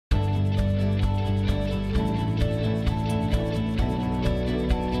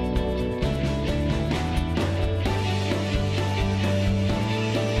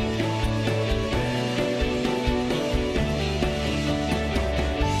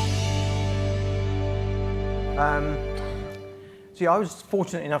See, I was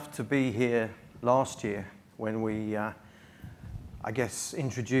fortunate enough to be here last year when we, I guess,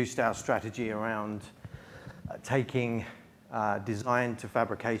 introduced our strategy around taking design to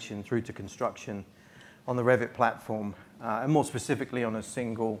fabrication through to construction on the Revit platform, and more specifically on a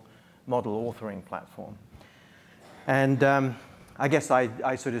single model authoring platform. And I guess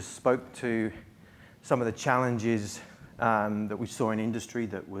I sort of spoke to some of the challenges that we saw in industry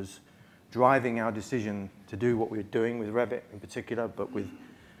that was driving our decision to do what we were doing with Revit in particular, but with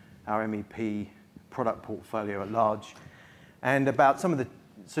our MEP product portfolio at large, and about some of the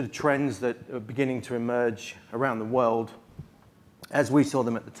sort of trends that are beginning to emerge around the world as we saw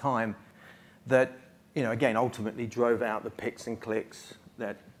them at the time that, you know, again, ultimately drove out the picks and clicks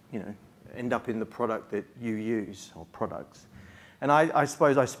that, you know, end up in the product that you use, or products. And I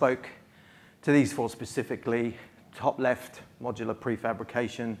suppose I spoke to these four specifically. Top left, modular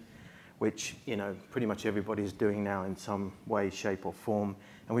prefabrication, which, you know, pretty much everybody's doing now in some way, shape, or form.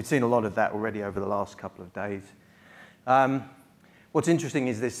 And we've seen a lot of that already over the last couple of days. What's interesting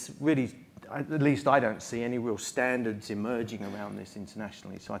is this really, at least I don't see any real standards emerging around this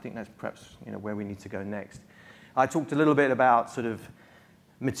internationally. So I think that's perhaps, you know, where we need to go next. I talked a little bit about sort of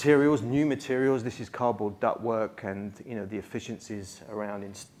materials, new materials. This is cardboard ductwork and, you know, the efficiencies around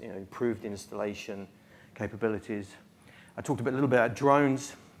improved installation capabilities. I talked a little bit about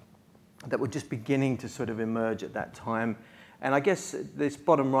drones that were just beginning to sort of emerge at that time. And I guess this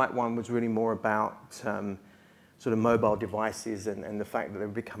bottom right one was really more about sort of mobile devices and the fact that they're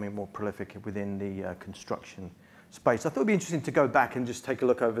becoming more prolific within the construction space. I thought it'd be interesting to go back and just take a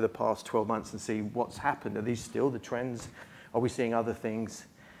look over the past 12 months and see what's happened. Are these still the trends? Are we seeing other things?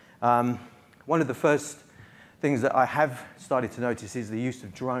 One of the first things that I have started to notice is the use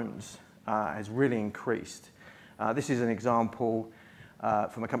of drones has really increased. This is an example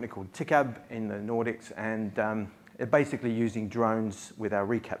from a company called Tikab in the Nordics, and they're basically using drones with our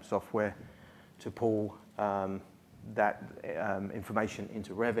recap software to pull that information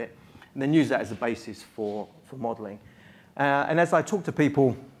into Revit, and then use that as a basis for modeling. And as I talk to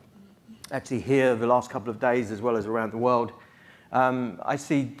people actually here the last couple of days, as well as around the world, I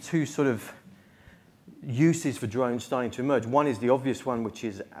see two sort of uses for drones starting to emerge. One is the obvious one, which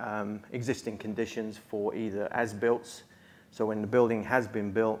is existing conditions for either as-builts. So when the building has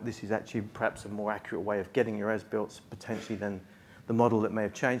been built, this is actually perhaps a more accurate way of getting your as-builts potentially than the model that may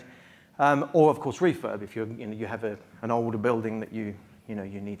have changed. Or of course refurb, if you have an older building that you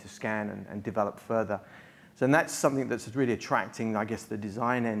need to scan and develop further. So that's something that's really attracting, I guess, the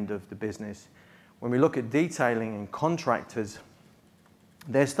design end of the business. When we look at detailing and contractors,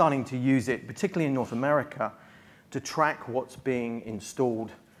 they're starting to use it, particularly in North America, to track what's being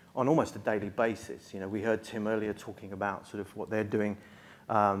installed on almost a daily basis. You know, we heard Tim earlier talking about sort of what they're doing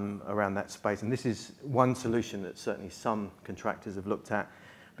around that space. And this is one solution that certainly some contractors have looked at,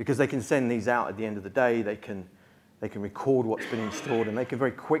 because they can send these out at the end of the day. They can record what's been installed, and they can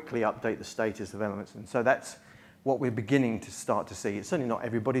very quickly update the status of elements. And so that's what we're beginning to start to see. It's certainly not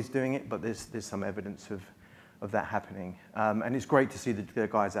everybody's doing it, but there's some evidence of that happening. And it's great to see the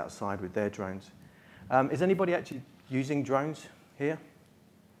guys outside with their drones. Is anybody actually using drones here?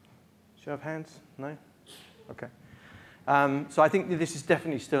 Show of hands? No? Okay. So I think this is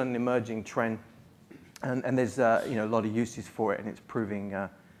definitely still an emerging trend, and there's a lot of uses for it, and it's proving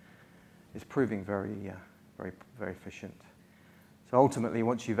very efficient. So ultimately,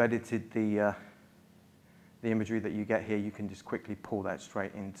 once you've edited the imagery that you get here, you can just quickly pull that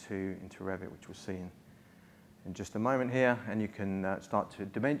straight into Revit, which we'll see in just a moment here, and you can start to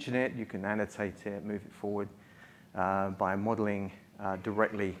dimension it. You can annotate it, move it forward by modeling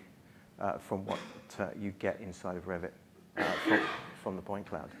directly from what you get inside of Revit from the point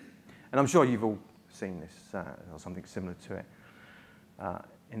cloud. And I'm sure you've all seen this or something similar to it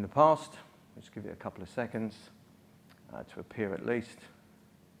in the past. Let's give it a couple of seconds to appear at least.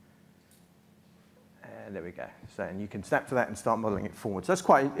 And there we go. So, and you can snap to that and start modeling it forward. So that's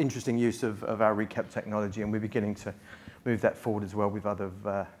quite an interesting use of our recap technology, and we're beginning to move that forward as well with other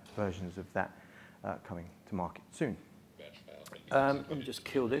versions of that coming to market soon. Let me just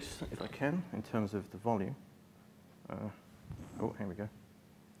kill this, if I can, in terms of the volume. Oh, here we go.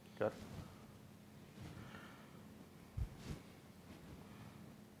 Good.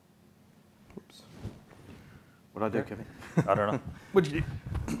 Whoops. What did I do, Kevin? I don't know. What did you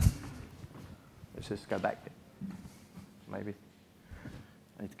do? Let's just go back. Maybe.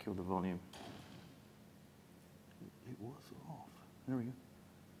 I need to kill the volume. It was off. There we go.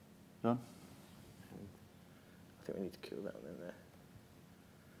 Done? I think we need to kill that one in there.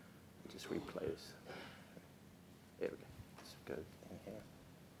 Just replay this. There we go. Let's go in here.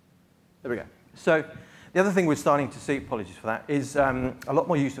 There we go. So The other thing we're starting to see, apologies for that, is a lot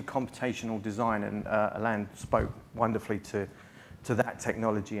more use of computational design, and Alain spoke wonderfully to that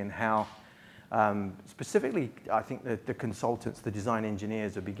technology and how specifically I think the consultants, the design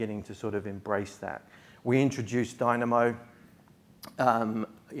engineers are beginning to sort of embrace that. We introduced Dynamo a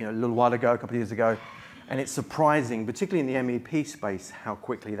little while ago, a couple of years ago, and it's surprising, particularly in the MEP space, how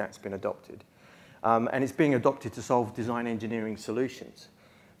quickly that's been adopted. And it's being adopted to solve design engineering solutions.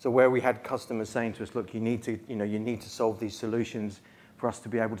 So where we had customers saying to us, look, you need to solve these solutions for us to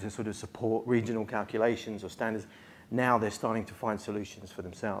be able to sort of support regional calculations or standards, now they're starting to find solutions for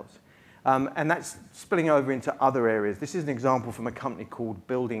themselves. And that's spilling over into other areas. This is an example from a company called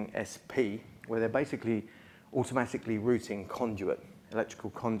Building SP, where they're basically automatically routing conduit, electrical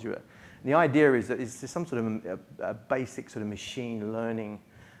conduit. And the idea is that there's some sort of a basic sort of machine learning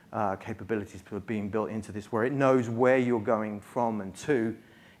capabilities being built into this, where it knows where you're going from and to.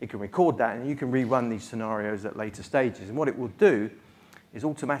 It can record that, and you can rerun these scenarios at later stages. And what it will do is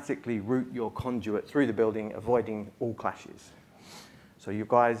automatically route your conduit through the building, avoiding all clashes. So you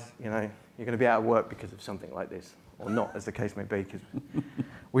guys, you're going to be out of work because of something like this, or not, as the case may be, because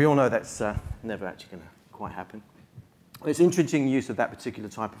we all know that's never actually going to quite happen. It's interesting use of that particular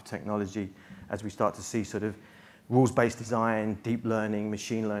type of technology as we start to see sort of rules-based design, deep learning,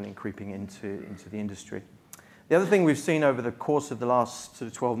 machine learning creeping into the industry. The other thing we've seen over the course of the last sort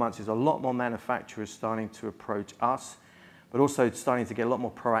of 12 months is a lot more manufacturers starting to approach us, but also starting to get a lot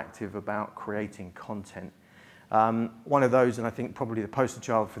more proactive about creating content. One of those, and I think probably the poster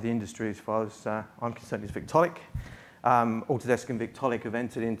child for the industry as far as I'm concerned, is Victolic. Autodesk and Victolic have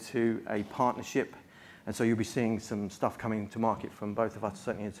entered into a partnership, and so you'll be seeing some stuff coming to market from both of us,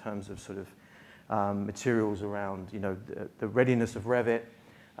 certainly in terms of sort of materials around the readiness of Revit,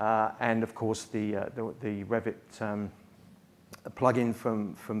 and of course the Revit plugin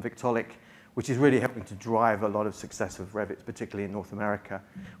from Victolic, which is really helping to drive a lot of success of Revit, particularly in North America.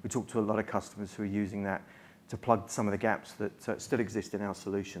 We talk to a lot of customers who are using that to plug some of the gaps that still exist in our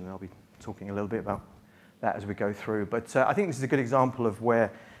solution. And I'll be talking a little bit about that as we go through. But I think this is a good example of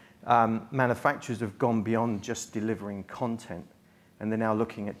where manufacturers have gone beyond just delivering content, and they're now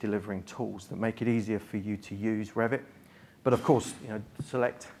looking at delivering tools that make it easier for you to use Revit, but of course,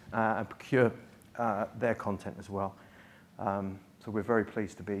 select and procure their content as well. So we're very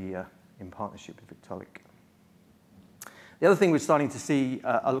pleased to be in partnership with Victolic. The other thing we're starting to see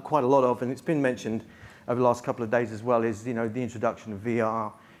quite a lot of, and it's been mentioned over the last couple of days as well, is the introduction of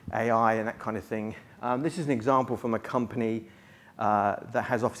VR, AI, and that kind of thing. This is an example from a company that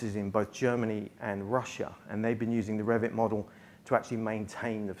has offices in both Germany and Russia, and they've been using the Revit model to actually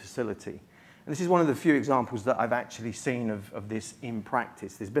maintain the facility. And this is one of the few examples that I've actually seen of this in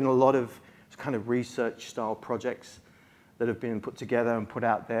practice. There's been a lot of kind of research-style projects that have been put together and put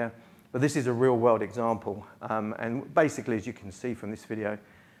out there, but this is a real-world example. And basically, as you can see from this video,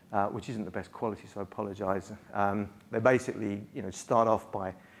 which isn't the best quality, so I apologize, they basically start off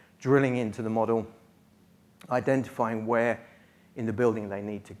by drilling into the model, identifying where in the building they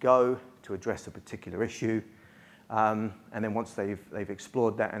need to go to address a particular issue. And then once they've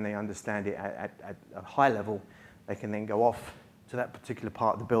explored that and they understand it at a high level, they can then go off to that particular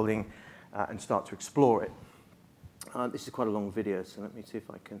part of the building and start to explore it. This is quite a long video, so let me see if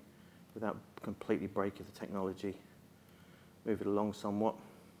I can, without completely breaking the technology, move it along somewhat.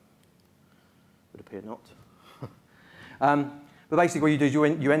 Would appear not. But basically what you do is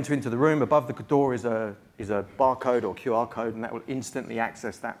you enter into the room. Above the door is a barcode or QR code, and that will instantly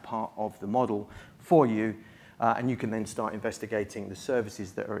access that part of the model for you. And you can then start investigating the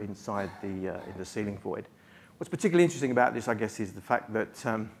services that are inside in the ceiling void. What's particularly interesting about this, I guess, is the fact that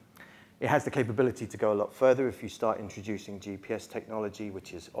it has the capability to go a lot further if you start introducing GPS technology,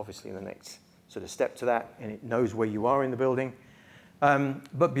 which is obviously the next sort of step to that, and it knows where you are in the building.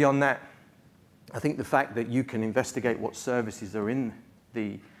 But beyond that, I think the fact that you can investigate what services are in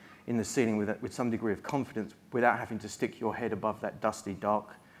the ceiling with some degree of confidence without having to stick your head above that dusty,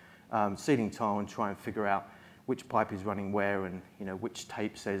 dark ceiling tile and try and figure out which pipe is running where, and which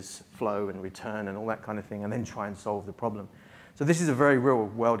tape says flow and return and all that kind of thing, and then try and solve the problem. So this is a very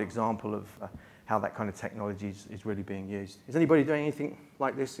real-world example of how that kind of technology is really being used. Is anybody doing anything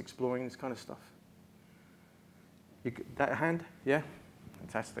like this, exploring this kind of stuff? That hand? Yeah?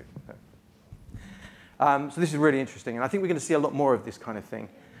 Fantastic. So this is really interesting, and I think we're going to see a lot more of this kind of thing.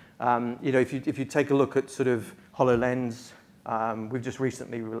 If you take a look at sort of HoloLens, we've just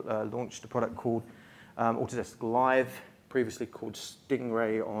recently launched a product called Autodesk Live, previously called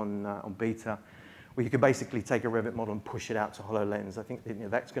Stingray on beta, where you could basically take a Revit model and push it out to HoloLens. I think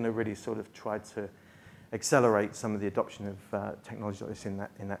that's going to really sort of try to accelerate some of the adoption of technology like this in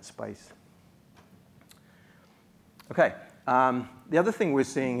that space. Okay, the other thing we're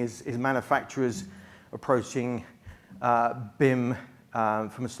seeing is manufacturers approaching BIM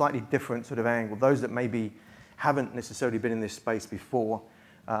from a slightly different sort of angle. Those that maybe haven't necessarily been in this space before,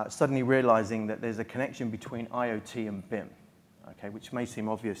 suddenly realizing that there's a connection between IoT and BIM, okay, which may seem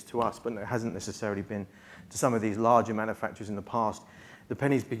obvious to us, but it hasn't necessarily been to some of these larger manufacturers in the past. The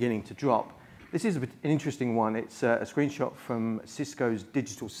penny's beginning to drop. This is an interesting one. It's a screenshot from Cisco's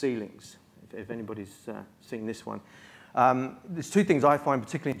digital ceilings, if anybody's seen this one. There's two things I find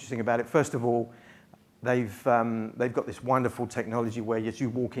particularly interesting about it. First of all, they've got this wonderful technology where as you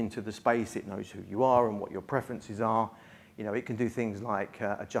walk into the space, it knows who you are and what your preferences are. You know, it can do things like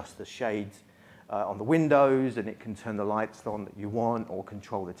adjust the shades on the windows, and it can turn the lights on that you want or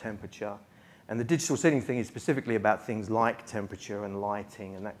control the temperature. And the digital ceiling thing is specifically about things like temperature and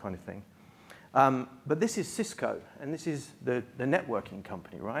lighting and that kind of thing. But this is Cisco, and this is the networking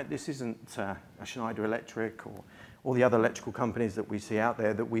company, right? This isn't a Schneider Electric or all the other electrical companies that we see out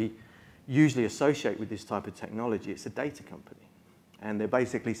there that we usually associate with this type of technology. It's a data company. And they're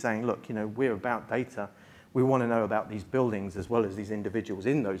basically saying, look, you know, we're about data. We want to know about these buildings as well as these individuals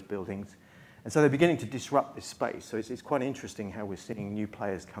in those buildings. And so they're beginning to disrupt this space. So it's quite interesting how we're seeing new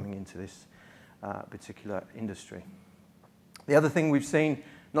players coming into this particular industry. The other thing we've seen,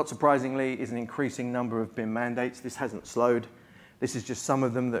 not surprisingly, is an increasing number of BIM mandates. This hasn't slowed. This is just some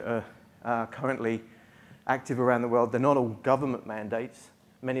of them that are currently active around the world. They're not all government mandates.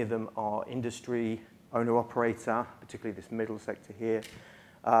 Many of them are industry, owner-operator, particularly this middle sector here,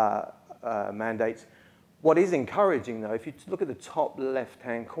 mandates. What is encouraging, though, if you look at the top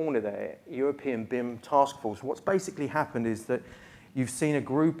left-hand corner there, European BIM Task Force, what's basically happened is that you've seen a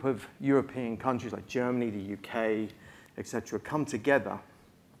group of European countries like Germany, the UK, etc., come together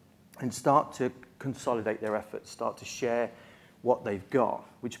and start to consolidate their efforts, start to share what they've got,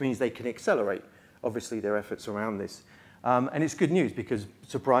 which means they can accelerate, obviously, their efforts around this. And it's good news because,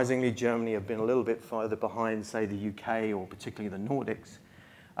 surprisingly, Germany have been a little bit further behind, say, the UK or particularly the Nordics.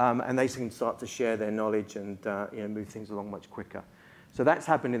 And they can start to share their knowledge and you know, move things along much quicker. So that's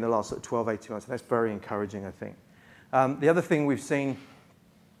happened in the last 12, 18 months. And that's very encouraging, I think. The other thing we've seen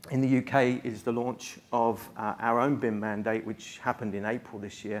in the UK is the launch of our own BIM mandate, which happened in April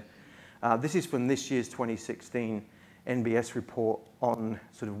this year. This is from this year's 2016 NBS report on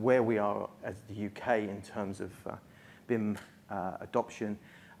sort of where we are as the UK in terms of BIM adoption.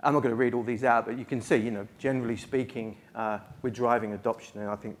 I'm not going to read all these out, but you can see, you know, generally speaking, we're driving adoption, and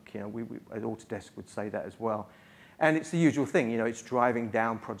I think, you know, we at Autodesk would say that as well. And it's the usual thing, you know, it's driving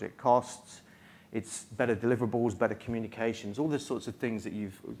down project costs, it's better deliverables, better communications, all the sorts of things that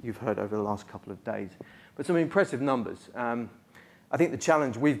you've heard over the last couple of days. But some impressive numbers. I think the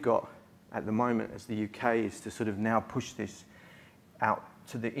challenge we've got at the moment as the UK is to sort of now push this out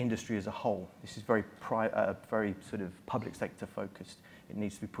to the industry as a whole. This is very sort of public sector focused. It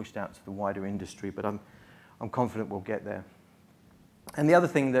needs to be pushed out to the wider industry, but I'm confident we'll get there. And the other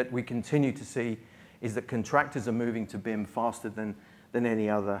thing that we continue to see is that contractors are moving to BIM faster than any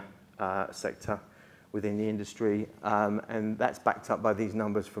other sector within the industry, and that's backed up by these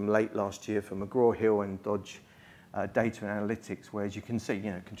numbers from late last year from McGraw-Hill and Dodge Data and Analytics, where as you can see,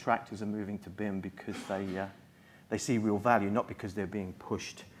 you know, contractors are moving to BIM because they see real value, not because they're being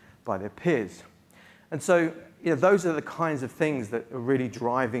pushed by their peers. And so, you know, those are the kinds of things that are really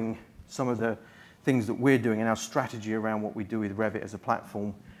driving some of the things that we're doing in our strategy around what we do with Revit as a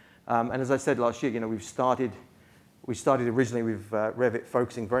platform. And as I said last year, you know, we started originally with Revit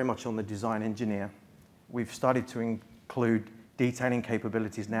focusing very much on the design engineer. We've started to include detailing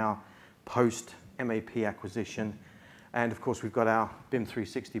capabilities now post MAP acquisition. And of course, we've got our BIM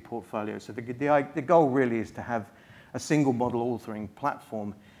 360 portfolio. So the goal really is to have a single model authoring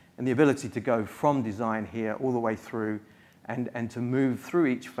platform and the ability to go from design here all the way through and to move through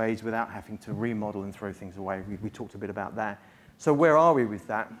each phase without having to remodel and throw things away. We talked a bit about that. So where are we with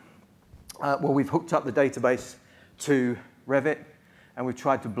that? Well, we've hooked up the database to Revit, and we've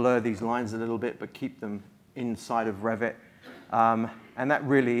tried to blur these lines a little bit, but keep them inside of Revit. And that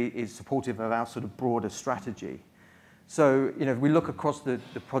really is supportive of our sort of broader strategy. So, you know, if we look across the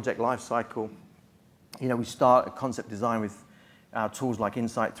project lifecycle, you know, we start a concept design with our tools like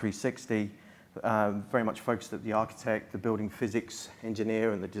Insight 360, very much focused at the architect, the building physics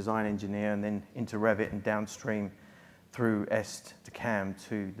engineer, and the design engineer, and then into Revit and downstream through EST to CAM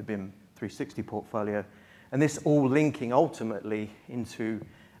to the BIM 360 portfolio. And this all linking ultimately into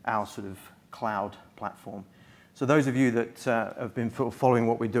our sort of cloud platform. So those of you that have been following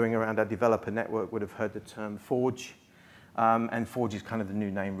what we're doing around our developer network would have heard the term Forge. And Forge is kind of the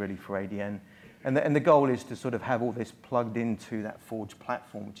new name really for ADN. And the goal is to sort of have all this plugged into that Forge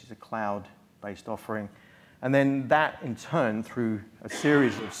platform, which is a cloud-based offering. And then that, in turn, through a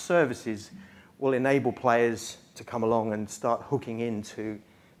series of services, will enable players to come along and start hooking into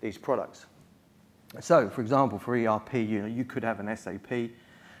these products. So, for example, for ERP, you could have an SAP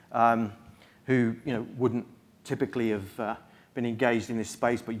who wouldn't typically have been engaged in this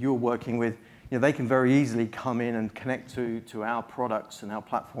space, but you're working with, they can very easily come in and connect to our products and our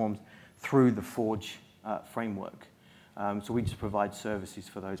platforms through the Forge framework. So we just provide services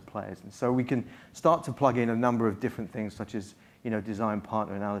for those players. And so we can start to plug in a number of different things, such as design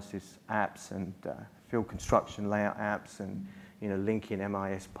partner analysis apps and field construction layout apps and linking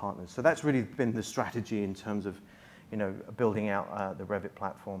MIS partners. So that's really been the strategy in terms of building out the Revit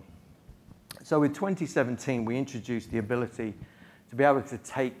platform. So with 2017, we introduced the ability to be able to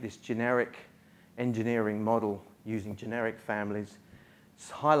take this generic engineering model using generic families,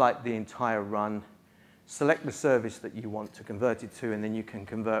 highlight the entire run, select the service that you want to convert it to, and then you can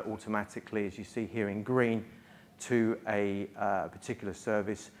convert automatically, as you see here in green, to a particular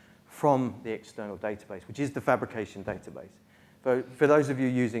service from the external database, which is the fabrication database. For those of you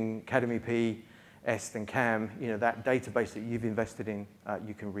using Academy P, EST, and CAM, that database that you've invested in,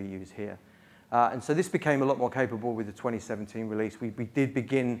 you can reuse here. And so this became a lot more capable with the 2017 release. We did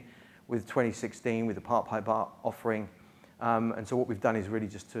begin with 2016 with the part by part offering. And so what we've done is really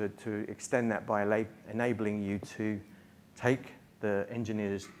just to extend that by enabling you to take the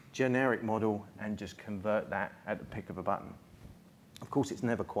engineer's generic model and just convert that at the pick of a button. Of course, it's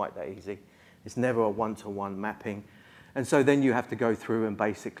never quite that easy. It's never a one-to-one mapping. And so then you have to go through and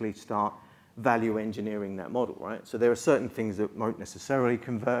basically start value engineering that model, right? So there are certain things that won't necessarily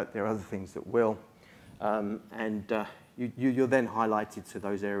convert. There are other things that will. You're then highlighted to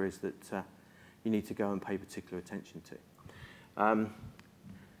those areas that you need to go and pay particular attention to.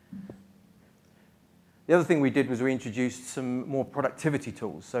 The other thing we did was we introduced some more productivity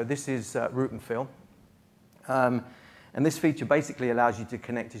tools. So this is root and fill. And this feature basically allows you to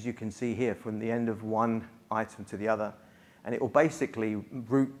connect, as you can see here, from the end of one item to the other. And it will basically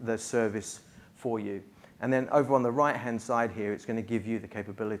route the service for you. And then over on the right-hand side here, it's going to give you the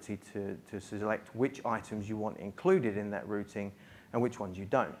capability to select which items you want included in that routing and which ones you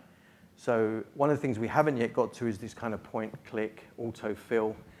don't. So one of the things we haven't yet got to is this kind of point-click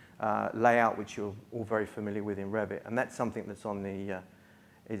auto-fill layout, which you're all very familiar with in Revit. And that's something that's on the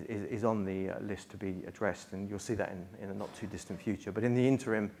is on the list to be addressed, and you'll see that in a not too distant future. But in the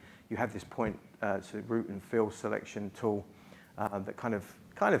interim, you have this point root and fill selection tool that kind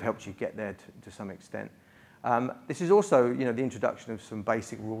of helps you get there to some extent. This is also the introduction of some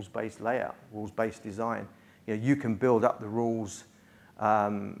basic rules-based layout, rules-based design. You can build up the rules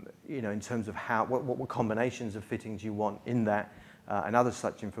in terms of what combinations of fittings you want in that and other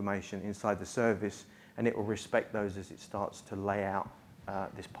such information inside the service, and it will respect those as it starts to lay out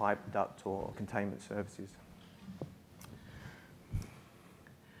this pipe, duct, or containment services.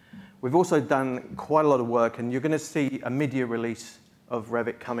 We've also done quite a lot of work, and you're going to see a mid-year release of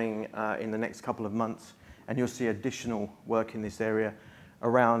Revit coming in the next couple of months, and you'll see additional work in this area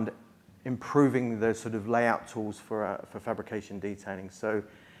around improving the sort of layout tools for fabrication detailing. So,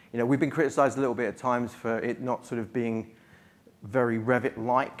 we've been criticized a little bit at times for it not sort of being very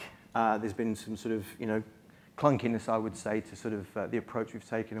Revit-like. There's been some sort of, clunkiness, I would say, to sort of the approach we've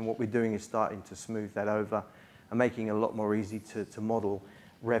taken, and what we're doing is starting to smooth that over and making it a lot more easy to model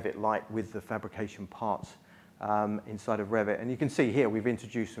Revit-like with the fabrication parts inside of Revit. And you can see here we've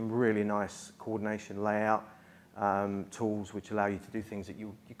introduced some really nice coordination layout tools which allow you to do things that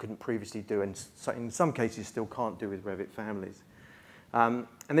you couldn't previously do, and so in some cases still can't do with Revit families. And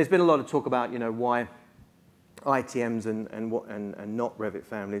there's been a lot of talk about why ITMs and not Revit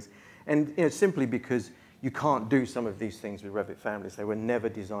families, and simply because you can't do some of these things with Revit families. They were never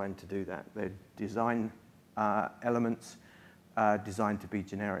designed to do that. They're design elements designed to be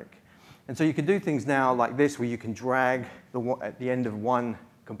generic. And so you can do things now like this, where you can drag at the end of one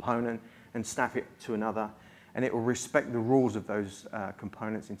component and snap it to another, and it will respect the rules of those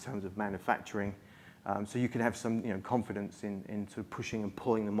components in terms of manufacturing. So you can have some confidence in sort of pushing and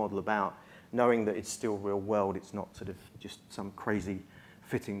pulling the model about, knowing that it's still real world. It's not sort of just some crazy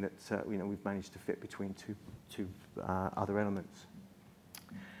fitting that we've managed to fit between two other elements.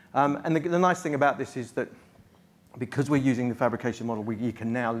 And the nice thing about this is that because we're using the fabrication model, you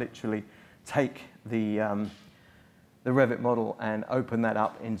can now literally take the Revit model and open that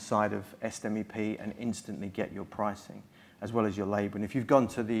up inside of SMEP and instantly get your pricing as well as your labor. And if you've gone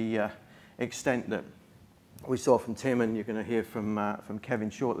to the extent that we saw from Tim, and you're going to hear from Kevin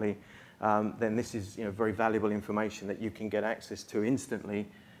shortly, then this is very valuable information that you can get access to instantly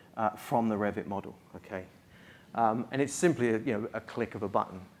from the Revit model. Okay. And it's simply a click of a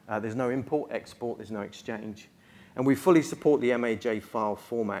button. There's no import, export, there's no exchange. And we fully support the MAJ file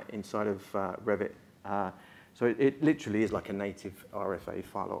format inside of Revit. So it literally is like a native RFA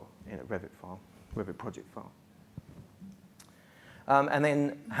file or Revit file, Revit project file. And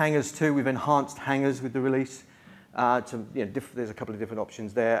then hangers too, we've enhanced hangers with the release. There's a couple of different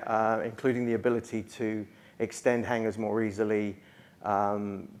options there, including the ability to extend hangers more easily,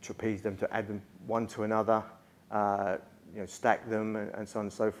 trapeze them to add them one to another, stack them, and so on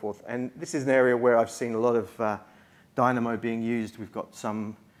and so forth. And this is an area where I've seen a lot of Dynamo being used. We've got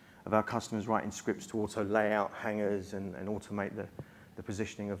some of our customers writing scripts to auto lay out hangers and automate the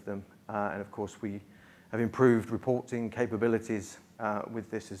positioning of them. And of course, we have improved reporting capabilities with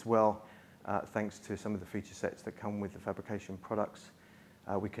this as well, thanks to some of the feature sets that come with the fabrication products.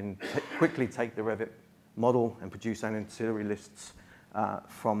 We can quickly take the Revit model and produce ancillary lists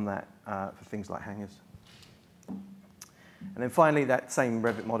from that for things like hangers. And then finally, that same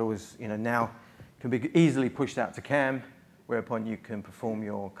Revit model is now can be easily pushed out to CAM, whereupon you can perform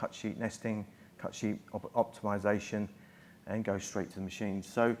your cut sheet nesting, cut sheet optimization, and go straight to the machine.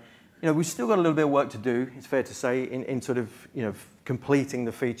 So, we've still got a little bit of work to do, it's fair to say, in sort of, completing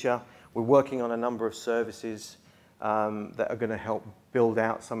the feature. We're working on a number of services that are going to help build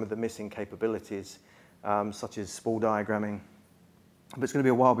out some of the missing capabilities, such as spool diagramming. But it's going to be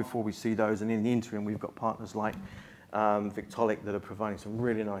a while before we see those, and in the interim, we've got partners like Victolic that are providing some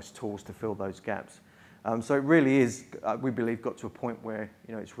really nice tools to fill those gaps. So it really is, we believe, got to a point where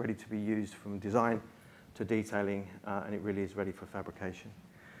it's ready to be used from design to detailing, and it really is ready for fabrication.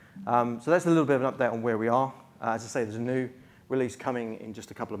 So that's a little bit of an update on where we are. As I say, there's a new release coming in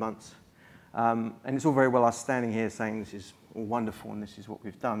just a couple of months. And it's all very well us standing here saying this is all wonderful and this is what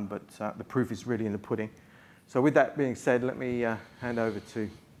we've done, but the proof is really in the pudding. So with that being said, let me hand over to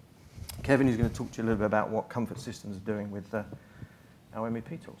Kevin, who's going to talk to you a little bit about what Comfort Systems are doing with our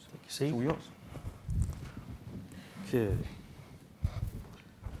MEP tools. See? It's all yours. Okay.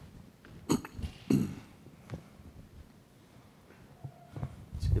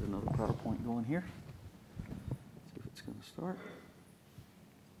 Let's get another PowerPoint going here. See if it's going to start.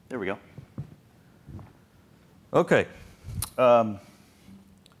 There we go. Okay.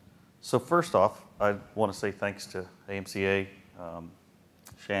 So first off, I want to say thanks to AMCA,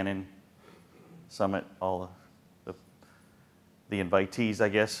 Shannon, Summit, all the invitees, I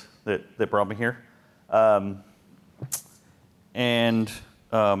guess, that brought me here.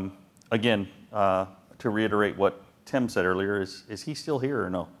 Again, to reiterate what Tim said earlier, is he still here or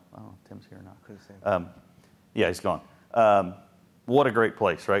no? Oh, Tim's here now. Couldn't see him. Yeah, he's gone. What a great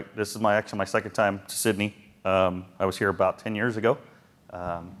place, right? This is actually my second time to Sydney. I was here about 10 years ago.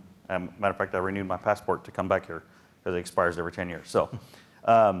 Matter of fact, I renewed my passport to come back here because it expires every 10 years. So,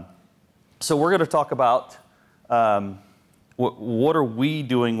 so we're going to talk about what are we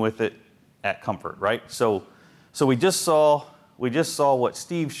doing with it at Comfort, right? So we just saw what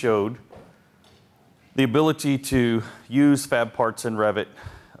Steve showed, the ability to use fab parts in Revit,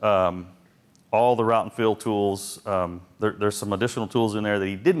 all the route and fill tools. There's some additional tools in there that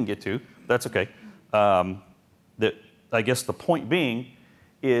he didn't get to. That's okay. I guess the point being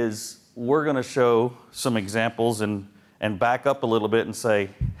is we're going to show some examples and back up a little bit and say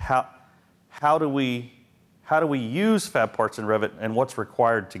how do we use fab parts in Revit and what's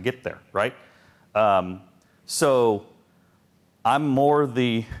required to get there, right? So I'm more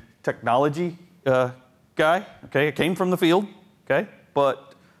the technology guy. Okay, I came from the field. Okay,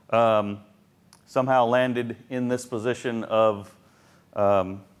 but somehow landed in this position of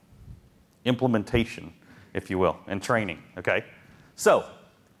implementation, if you will, and training. Okay, so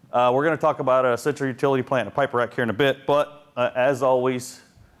we're going to talk about a central utility plant and a pipe rack here in a bit, but as always,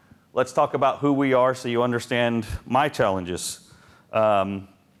 let's talk about who we are so you understand my challenges.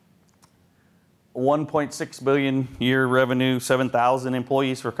 1.6 billion year revenue, 7,000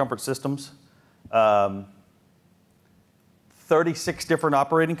 employees for Comfort Systems, 36 different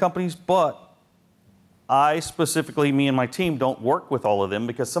operating companies, but I specifically, me and my team, don't work with all of them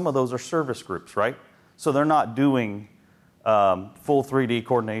because some of those are service groups, right? So they're not doing full 3D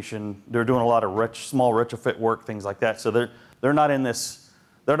coordination. They're doing a lot of small retrofit work, things like that. So they're not in this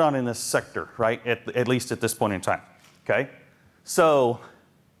sector, right? At least at this point in time. Okay, so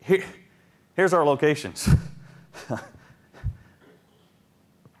here's our locations.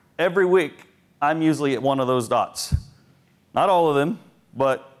 Every week, I'm usually at one of those dots. Not all of them,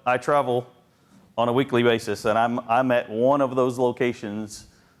 but I travel on a weekly basis, and I'm at one of those locations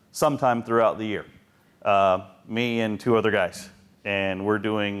sometime throughout the year. Me and two other guys, and we're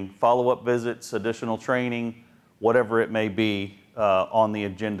doing follow-up visits, additional training, whatever it may be on the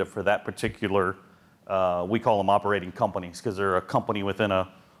agenda for that particular we call them operating companies because they're a company within a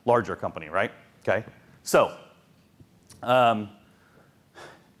larger company, right? Okay. So,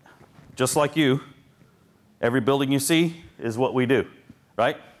 just like you, every building you see is what we do,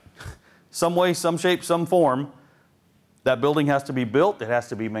 right? Some way, some shape, some form, that building has to be built, it has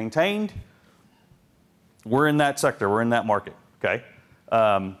to be maintained. We're in that sector, we're in that market, okay?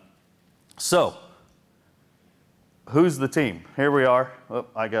 So, who's the team? Here we are. Oh,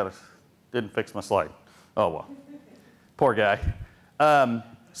 didn't fix my slide. Oh, well. Poor guy.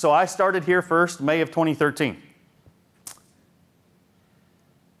 So I started here first, May of 2013.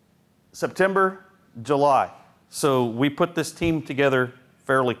 September, July. So we put this team together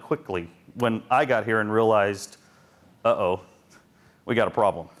fairly quickly when I got here and realized, uh-oh, we got a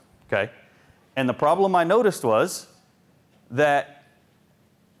problem, okay? And the problem I noticed was that,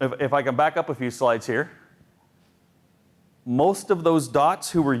 if I can back up a few slides here, most of those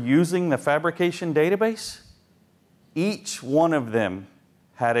dots who were using the fabrication database, each one of them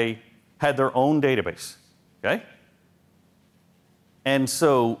had their own database, okay? And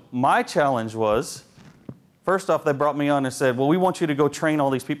so my challenge was, first off, they brought me on and said, well, we want you to go train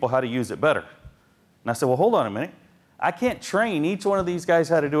all these people how to use it better. And I said, well, hold on a minute. I can't train each one of these guys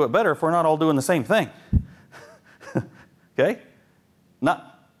how to do it better if we're not all doing the same thing. Okay?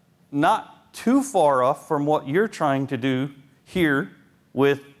 Not too far off from what you're trying to do here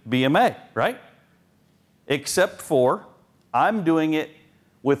with BMA, right? Except for I'm doing it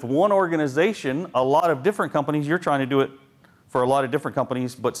with one organization, a lot of different companies. You're trying to do it for a lot of different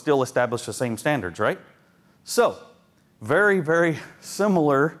companies, but still establish the same standards, right? So, very, very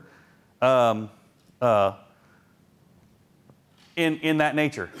similar in that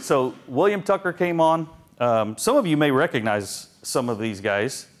nature. So, William Tucker came on. Some of you may recognize some of these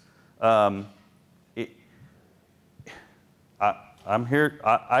guys. I'm here.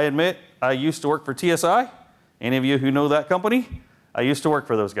 I admit, I used to work for TSI. Any of you who know that company, I used to work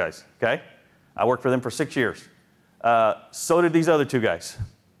for those guys, okay? I worked for them for 6 years. So did these other two guys.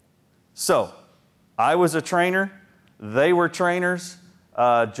 So, I was a trainer. They were trainers.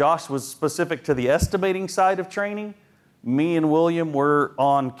 Josh was specific to the estimating side of training. Me and William were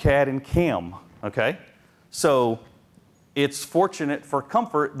on CAD and CAM, okay? So, it's fortunate for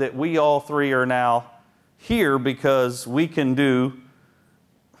Comfort that we all three are now here because we can do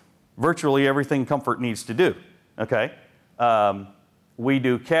virtually everything Comfort needs to do, okay? We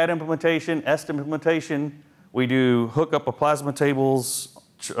do CAD implementation, estimate implementation, we do hookup of plasma tables,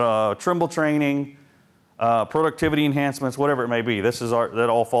 Trimble training, productivity enhancements, whatever it may be. That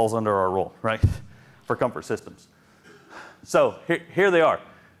all falls under our role, right? For Comfort Systems. So here they are.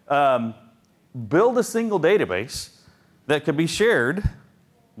 Build a single database that could be shared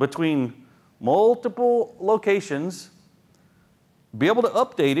between multiple locations, be able to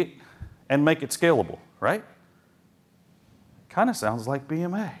update it, and make it scalable, right? Kind of sounds like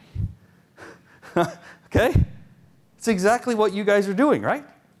BMA. Okay? It's exactly what you guys are doing, right?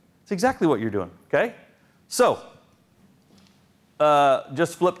 It's exactly what you're doing, okay? So,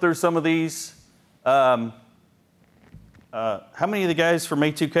 just flip through some of these. How many of the guys from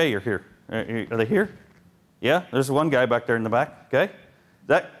A2K are here? Are they here? Yeah, there's one guy back there in the back, okay?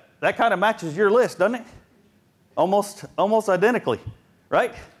 That kind of matches your list, doesn't it? Almost identically,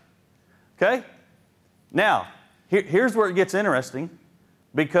 right? Okay? Now, here's where it gets interesting,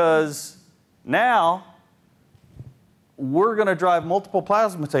 because now we're going to drive multiple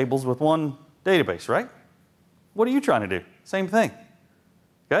plasma tables with one database, right? What are you trying to do? Same thing,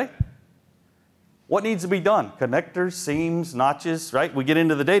 okay? What needs to be done? Connectors, seams, notches, right? We get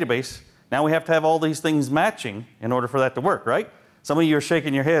into the database. Now we have to have all these things matching in order for that to work, right? Some of you are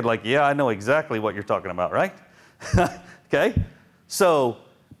shaking your head like, yeah, I know exactly what you're talking about, right? Okay? So,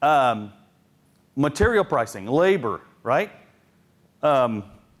 material pricing, labor, right?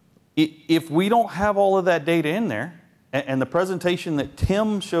 If we don't have all of that data in there, and the presentation that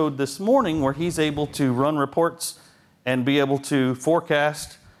Tim showed this morning where he's able to run reports and be able to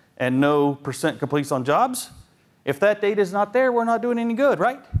forecast and know percent completes on jobs, if that data is not there, we're not doing any good,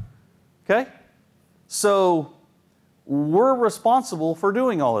 right? Okay? So we're responsible for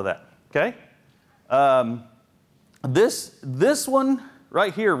doing all of that, okay? This one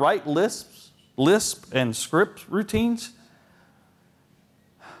right here, write Lisp and script routines.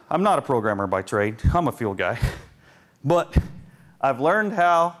 I'm not a programmer by trade. I'm a field guy. But I've learned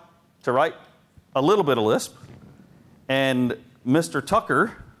how to write a little bit of Lisp. And Mr.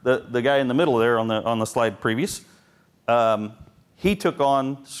 Tucker, the guy in the middle there on the slide previous, he took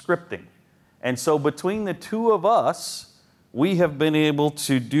on scripting. And so between the two of us, we have been able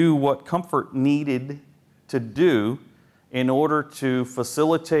to do what Comfort needed to do in order to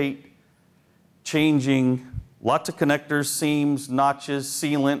facilitate changing lots of connectors, seams, notches,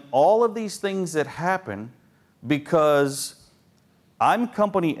 sealant, all of these things that happen because I'm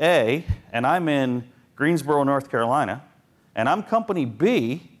company A and I'm in Greensboro, North Carolina, and I'm company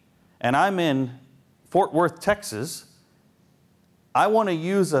B and I'm in Fort Worth, Texas. I want to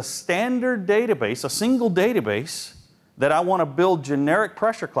use a standard database, a single database that I want to build generic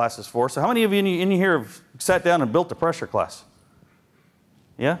pressure classes for. So how many of you in here have sat down and built a pressure class?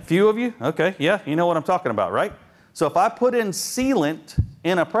 Yeah, a few of you? Okay, yeah, you know what I'm talking about, right? So if I put in sealant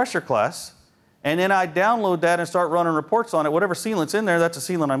in a pressure class, and then I download that and start running reports on it, whatever sealant's in there, that's a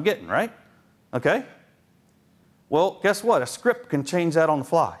sealant I'm getting, right? Okay? Well, guess what? A script can change that on the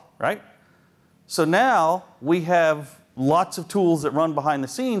fly, right? So now we have lots of tools that run behind the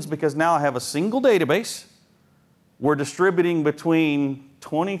scenes because now I have a single database. We're distributing between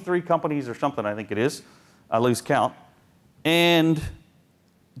 23 companies or something, I think it is. I lose count. And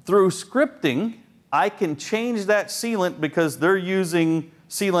through scripting, I can change that sealant because they're using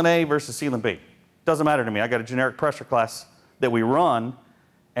sealant A versus sealant B. Doesn't matter to me. I got a generic pressure class that we run,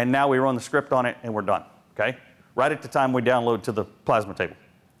 and now we run the script on it, and we're done, okay? Right at the time we download to the plasma table,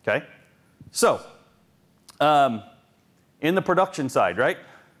 okay? So, in the production side, right?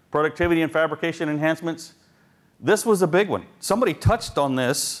 Productivity and fabrication enhancements. This was a big one. Somebody touched on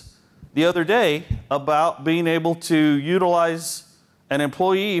this the other day about being able to utilize an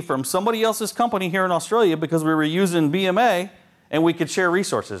employee from somebody else's company here in Australia because we were using BMA and we could share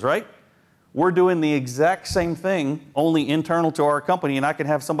resources, right? We're doing the exact same thing, only internal to our company, and I can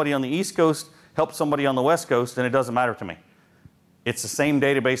have somebody on the East Coast help somebody on the West Coast, and it doesn't matter to me. It's the same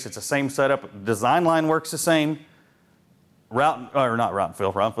database, it's the same setup, design line works the same, not route and fill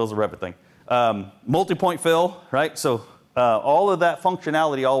is a Revit thing. Multi-point fill, right? So all of that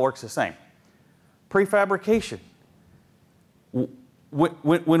functionality all works the same. Prefabrication.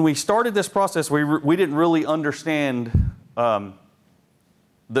 When we started this process, we didn't really understand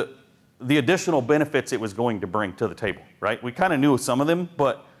the additional benefits it was going to bring to the table, right? We kind of knew some of them,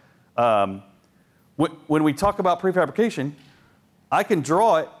 but when we talk about prefabrication, I can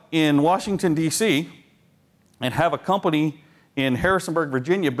draw it in Washington, D.C. and have a company in Harrisonburg,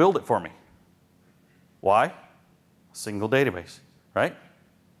 Virginia build it for me. Why? A single database, right?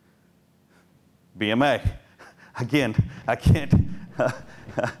 BMA. Again, I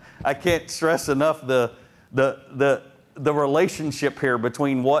can't stress enough the relationship here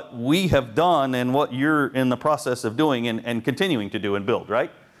between what we have done and what you're in the process of doing and continuing to do and build,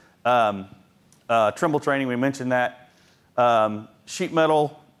 right? Trimble training, we mentioned that. Sheet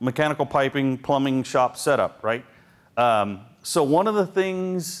metal, mechanical piping, plumbing shop setup, right? So one of the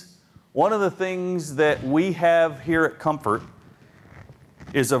things that we have here at Comfort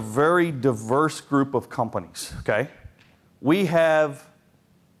is a very diverse group of companies, okay? We have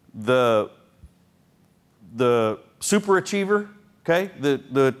the super achiever, okay? The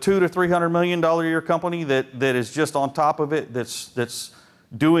 $200 to $300 million a year company that is just on top of it, that's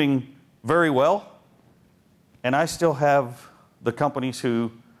doing very well. And I still have the companies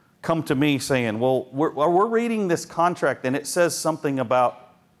who come to me saying, well, we're reading this contract and it says something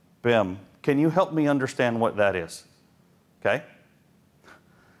about BIM. Can you help me understand what that is? Okay?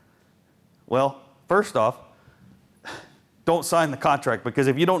 Well, first off, don't sign the contract, because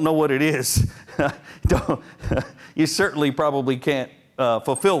if you don't know what it is, you certainly probably can't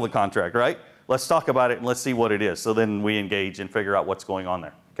fulfill the contract, right? Let's talk about it and let's see what it is. So then we engage and figure out what's going on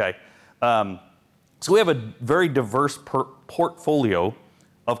there, okay? So we have a very diverse portfolio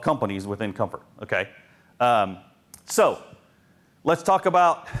of companies within Comfort, okay? So let's talk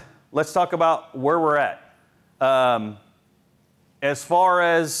about where we're at. As far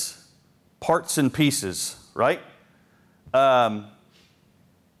as parts and pieces, right?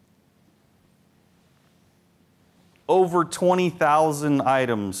 Over 20,000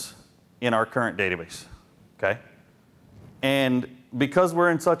 items in our current database, okay? And because we're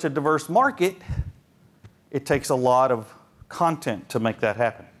in such a diverse market, it takes a lot of content to make that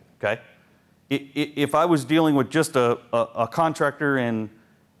happen, okay? If I was dealing with just a contractor in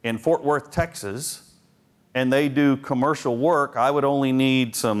Fort Worth, Texas, and they do commercial work, I would only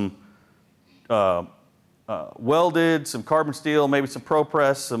need some welded, some carbon steel, maybe some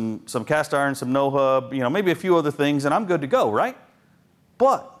ProPress, some cast iron, some no-hub, maybe a few other things, and I'm good to go, right?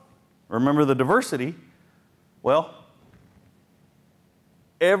 But remember the diversity. Well,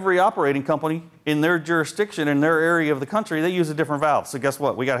 every operating company in their jurisdiction, in their area of the country, they use a different valve. So guess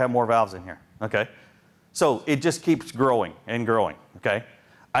what? We got to have more valves in here, okay? So it just keeps growing and growing, okay?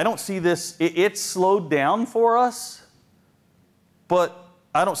 I don't see this, it's slowed down for us, but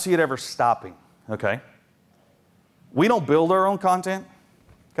I don't see it ever stopping, okay? We don't build our own content,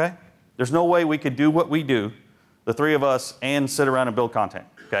 okay? There's no way we could do what we do, the three of us, and sit around and build content,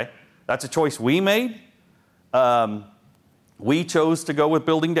 okay? That's a choice we made. We chose to go with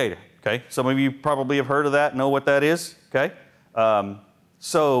building data, okay? Some of you probably have heard of that, know what that is, okay?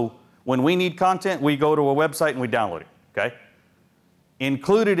 So when we need content, we go to a website and we download it, okay?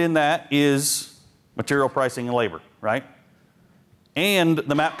 Included in that is material pricing and labor, right? And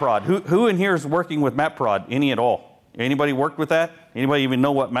the MapProd. Who in here is working with MapProd, any at all? Anybody worked with that? Anybody even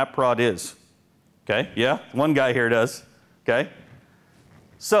know what MapProd is? Okay, yeah, one guy here does, okay?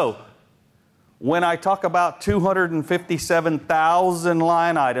 So, when I talk about 257,000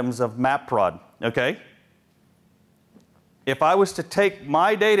 line items of MapProd, okay? If I was to take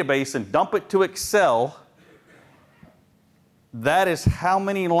my database and dump it to Excel, that is how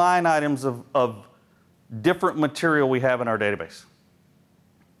many line items of different material we have in our database.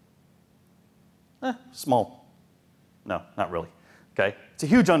 Small. No, not really. Okay? It's a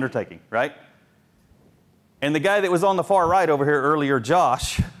huge undertaking, right? And the guy that was on the far right over here earlier,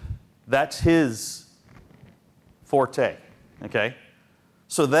 Josh, that's his forte, okay?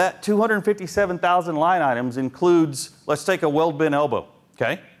 So that 257,000 line items includes, let's take a weld bin elbow,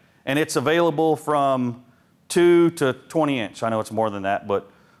 okay? And it's available from 2 to 20 inch. I know it's more than that, but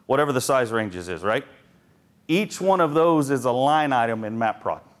whatever the size ranges is, right? Each one of those is a line item in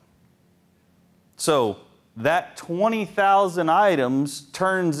MapProd. So that 20,000 items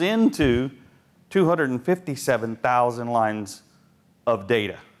turns into 257,000 lines of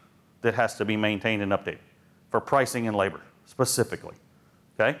data that has to be maintained and updated for pricing and labor specifically,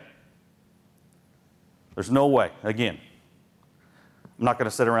 okay? There's no way, again, I'm not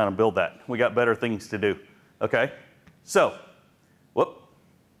going to sit around and build that. We got better things to do, okay? So,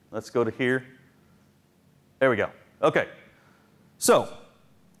 let's go to here. There we go. Okay, so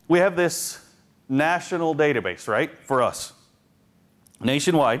we have this national database, right, for us,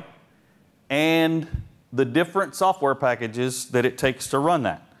 nationwide, and the different software packages that it takes to run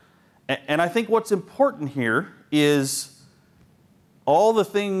that. And I think what's important here is all the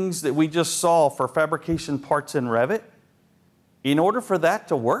things that we just saw for fabrication parts in Revit. In order for that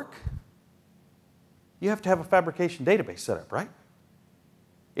to work, you have to have a fabrication database set up, right?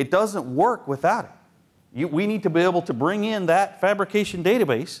 It doesn't work without it. We need to be able to bring in that fabrication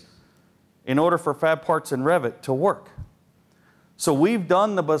database in order for fab parts in Revit to work. So we've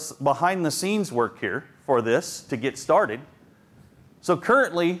done the behind the scenes work here for this to get started. So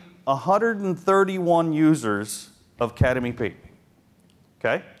currently, 131 users of CAD-MEP,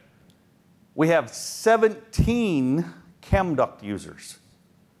 okay? We have 17 ChemDuct users.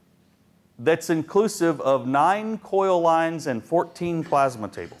 That's inclusive of 9 coil lines and 14 plasma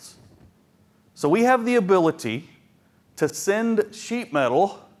tables. So we have the ability to send sheet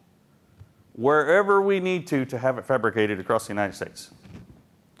metal wherever we need to have it fabricated across the United States,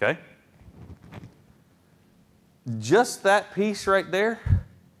 okay? Just that piece right there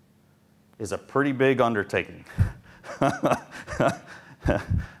is a pretty big undertaking,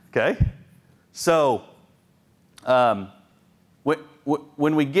 okay? So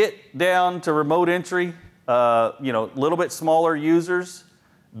when we get down to remote entry, you know, a little bit smaller users,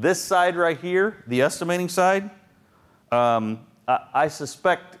 this side right here, the estimating side, I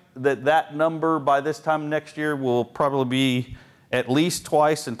suspect that number by this time next year will probably be at least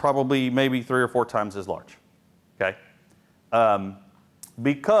twice and probably maybe 3 or 4 times as large, okay?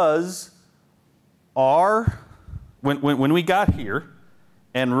 Because when we got here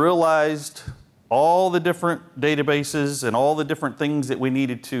and realized all the different databases and all the different things that we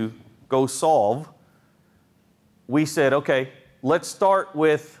needed to go solve, we said, okay, let's start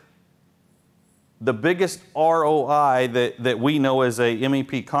with the biggest ROI that we know as a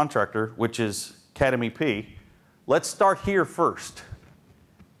MEP contractor, which is CAD-MEP. Let's start here first.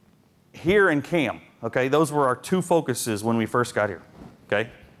 Here and CAM, okay? Those were our 2 focuses when we first got here, okay?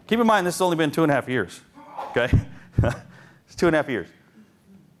 Keep in mind, this has only been 2.5 years, okay? It's 2.5 years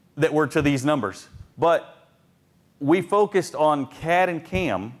that we're to these numbers. But we focused on CAD and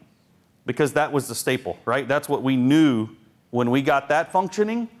CAM because that was the staple, right? That's what we knew when we got that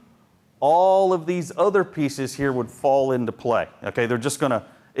functioning. All of these other pieces here would fall into play, okay? They're just gonna,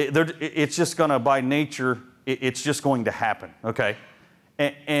 it's just gonna by nature, it's just going to happen, okay?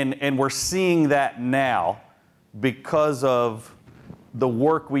 And we're seeing that now because of the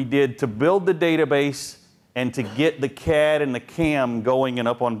work we did to build the database and to get the CAD and the CAM going and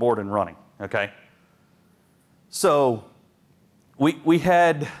up on board and running, okay? So it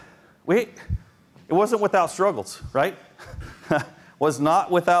wasn't without struggles, right? Was not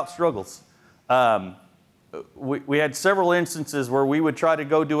without struggles. We had several instances where we would try to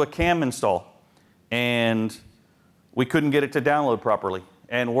go do a CAM install and we couldn't get it to download properly.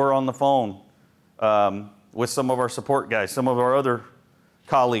 and we're on the phone with some of our support guys, some of our other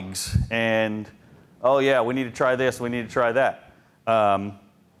colleagues, and oh yeah, we need to try this, we need to try that.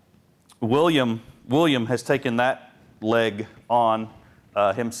 William has taken that leg on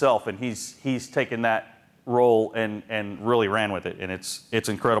himself, and he's taken that role and really ran with it, and it's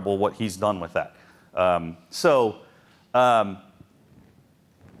incredible what he's done with that.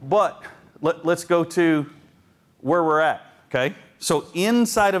 But let's go to where we're at, okay? So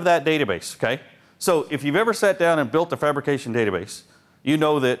inside of that database, okay? So if you've ever sat down and built a fabrication database, you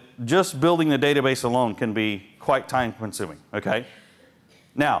know that just building the database alone can be quite time consuming, okay?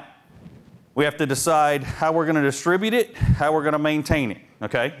 Now, we have to decide how we're going to distribute it, how we're going to maintain it,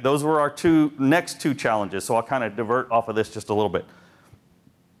 okay? Those were our next two challenges, so I'll kind of divert off of this just a little bit.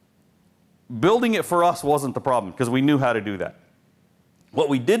 Building it for us wasn't the problem because we knew how to do that. What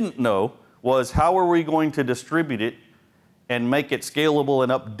we didn't know was how are we going to distribute it and make it scalable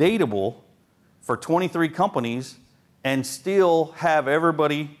and updatable for 23 companies and still have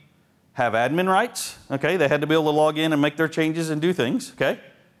everybody have admin rights, okay? They had to be able to log in and make their changes and do things, okay?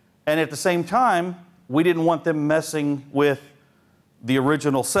 And at the same time, we didn't want them messing with the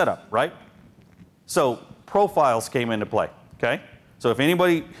original setup, right? So profiles came into play, okay? So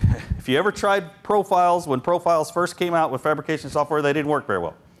if you ever tried profiles, when profiles first came out with fabrication software, they didn't work very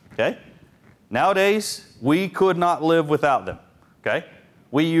well, okay? Nowadays, we could not live without them, okay?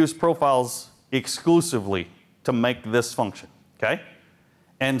 We use profiles exclusively to make this function, okay?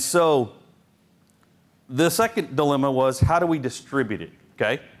 And so the second dilemma was how do we distribute it,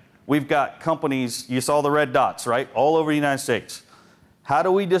 okay? We've got companies, you saw the red dots, right? All over the United States. How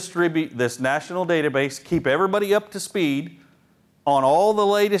do we distribute this national database, keep everybody up to speed on all the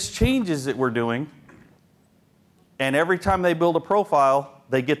latest changes that we're doing, and every time they build a profile,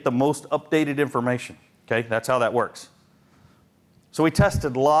 they get the most updated information, okay? That's how that works. So we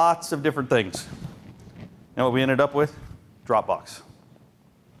tested lots of different things. You know what we ended up with? Dropbox,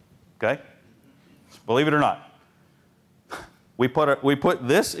 okay? Believe it or not. We put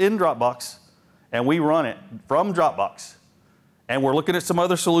this in Dropbox, and we run it from Dropbox. And we're looking at some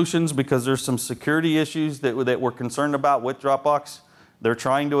other solutions because there's some security issues that we're concerned about with Dropbox. They're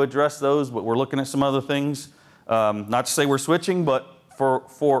trying to address those, but we're looking at some other things. Not to say we're switching, but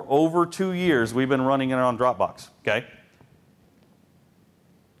for over 2 years, we've been running it on Dropbox, okay?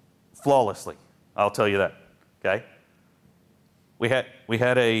 Flawlessly, I'll tell you that, okay? We had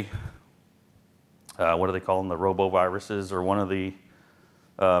a, what do they call them, the robo-viruses or one of the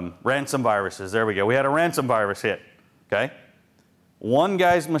ransom viruses. There we go. We had a ransom virus hit, okay? One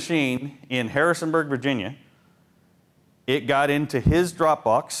guy's machine in Harrisonburg, Virginia, it got into his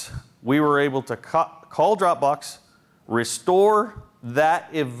Dropbox. We were able to call Dropbox, restore that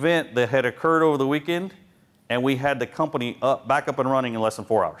event that had occurred over the weekend, and we had the company back up and running in less than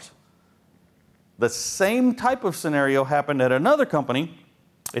 4 hours. The same type of scenario happened at another company.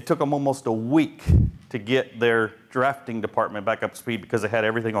 It took them almost a week to get their drafting department back up to speed because they had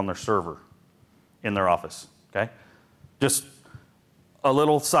everything on their server in their office, okay? Just a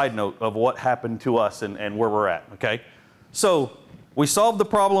little side note of what happened to us and where we're at, okay? So we solved the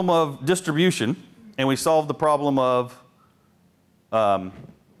problem of distribution, and we solved the problem of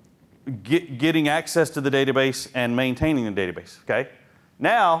getting access to the database and maintaining the database, okay?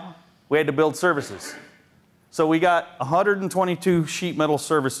 Now we had to build services. So we got 122 sheet metal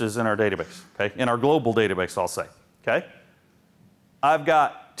services in our database, okay? In our global database, I'll say, okay? I've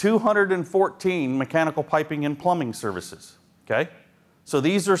got 214 mechanical piping and plumbing services, okay? So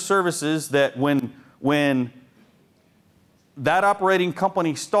these are services that when that operating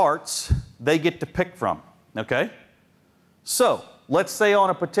company starts, they get to pick from, okay? So let's say on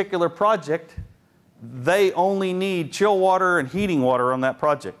a particular project, they only need chill water and heating water on that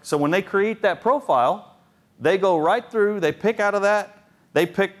project. So when they create that profile, they go right through, they pick out of that, they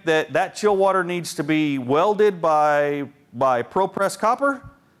pick that chill water needs to be welded by ProPress copper,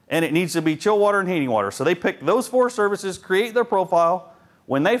 and it needs to be chill water and heating water. So they pick those 4 services, create their profile.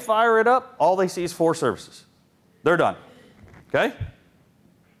 When they fire it up, all they see is 4 services. They're done, okay?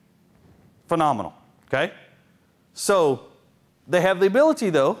 Phenomenal, okay? So they have the ability,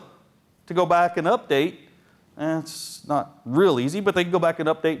 though, to go back and update. It's not real easy, but they can go back and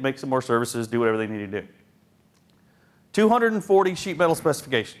update, make some more services, do whatever they need to do. 240 sheet metal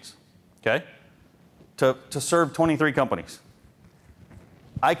specifications, okay, to serve 23 companies.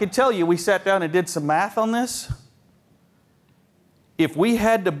 I can tell you, we sat down and did some math on this. If we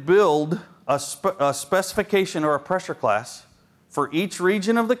had to build a specification or a pressure class for each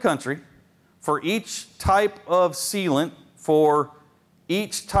region of the country, for each type of sealant, for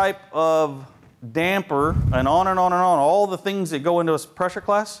each type of damper, and on and on and on, all the things that go into a pressure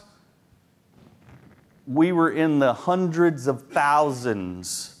class, we were in the hundreds of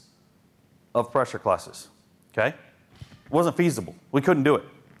thousands of pressure classes, okay? It wasn't feasible. We couldn't do it.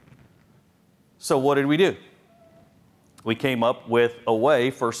 So what did we do? We came up with a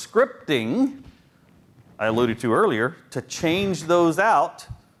way for scripting, I alluded to earlier, to change those out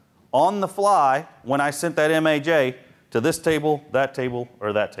on the fly when I sent that MAJ to this table,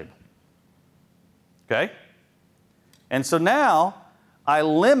 or that table. Okay? And so now I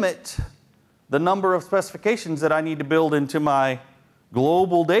limit the number of specifications that I need to build into my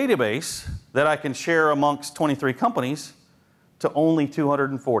global database that I can share amongst 23 companies to only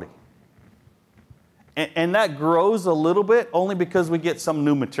 240. And that grows a little bit only because we get some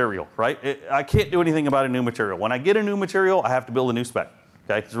new material, right? I can't do anything about a new material. When I get a new material, I have to build a new spec.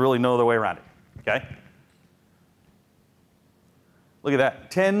 Okay? There's really no other way around it. Okay? Look at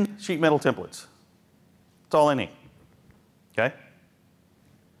that, 10 sheet metal templates. That's all I need. Okay?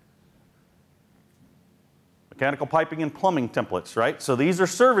 Mechanical piping and plumbing templates, right? So these are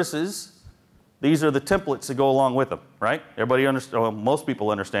services. These are the templates that go along with them, right? Everybody understands, well, most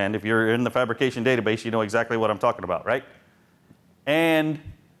people understand. If you're in the fabrication database, you know exactly what I'm talking about, right? And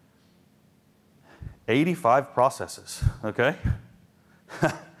 85 processes, okay?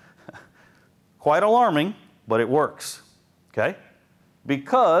 Quite alarming, but it works, okay?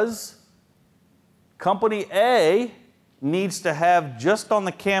 Because company A needs to have, just on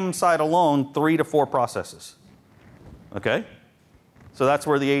the CAM side alone, 3 to 4 processes, okay? So that's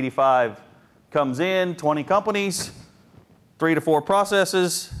where the 85 comes in, 20 companies, 3 to 4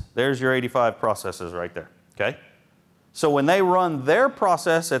 processes, there's your 85 processes right there, okay? So when they run their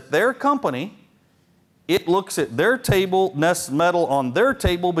process at their company, it looks at their table, nests metal on their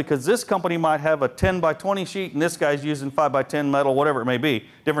table, because this company might have a 10 by 20 sheet and this guy's using 5 by 10 metal, whatever it may be,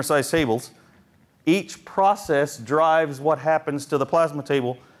 different size tables. Each process drives what happens to the plasma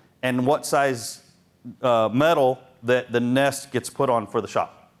table and what size metal that the nest gets put on for the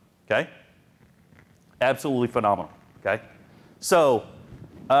shop, okay? Absolutely phenomenal, okay? So,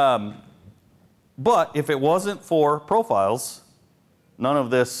 but if it wasn't for profiles, none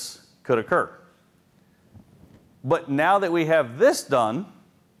of this could occur. But now that we have this done,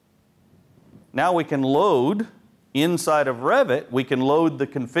 now we can load inside of Revit, we can load the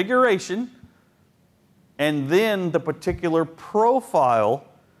configuration and then the particular profile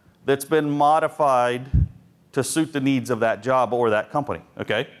that's been modified to suit the needs of that job or that company,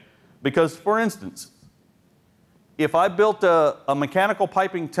 okay? Because, for instance, if I built a mechanical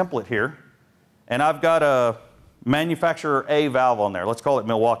piping template here, and I've got a manufacturer A valve on there, let's call it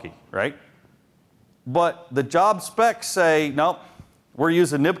Milwaukee, right? But the job specs say, nope, we're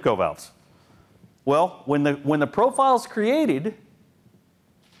using NIBCO valves. Well, when the profile's created,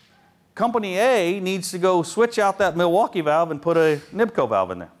 company A needs to go switch out that Milwaukee valve and put a NIBCO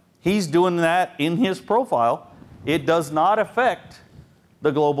valve in there. He's doing that in his profile. It does not affect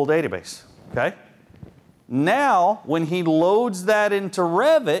the global database, okay? Now, when he loads that into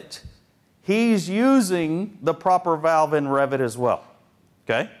Revit, he's using the proper valve in Revit as well,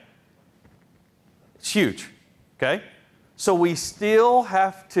 okay? It's huge, okay? So we still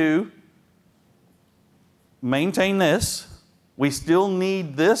have to maintain this. We still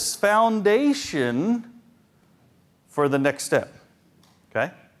need this foundation for the next step,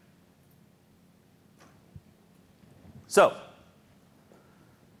 okay? So,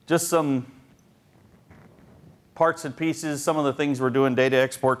 just some parts and pieces, some of the things we're doing, data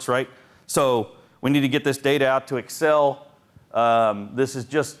exports, right? So we need to get this data out to Excel. This is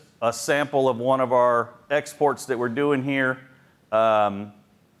just a sample of one of our exports that we're doing here.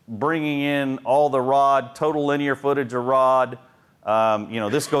 Bringing in all the rod, total linear footage of rod. You know,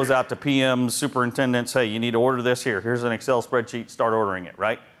 this goes out to PMs, superintendents. Hey, you need to order this here. Here's an Excel spreadsheet, start ordering it,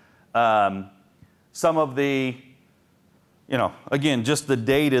 right? Some of the, you know, again, just the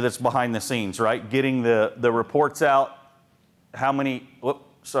data that's behind the scenes, right? Getting the reports out, how many,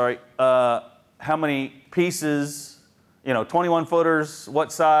 how many pieces, you know, 21 footers,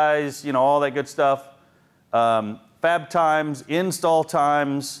 what size, you know, all that good stuff. Fab times, install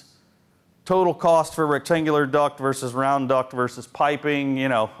times, total cost for rectangular duct versus round duct versus piping, you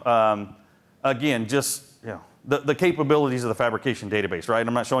know, again, just, you know, the capabilities of the fabrication database, right?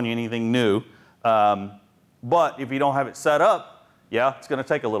 I'm not showing you anything new. But if you don't have it set up, yeah, it's going to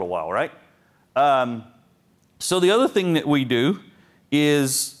take a little while, right? So the other thing that we do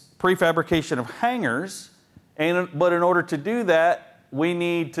is prefabrication of hangers, but in order to do that, we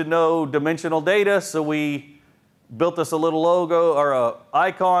need to know dimensional data, so we built us a little logo or an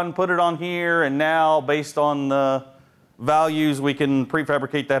icon, put it on here, and now based on the values, we can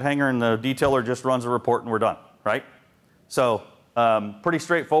prefabricate that hanger and the detailer just runs a report and we're done, right? So pretty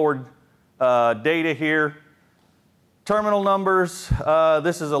straightforward data here. Terminal numbers,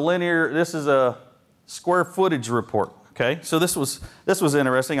 this is a square footage report, okay? So this was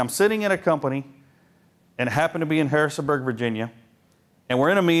interesting. I'm sitting in a company and it happened to be in Harrisonburg, Virginia, and we're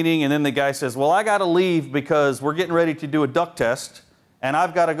in a meeting and then the guy says, well, I gotta leave because we're getting ready to do a duct test and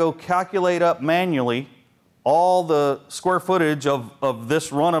I've gotta go calculate up manually all the square footage of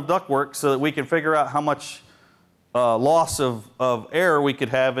this run of ductwork so that we can figure out how much loss of air we could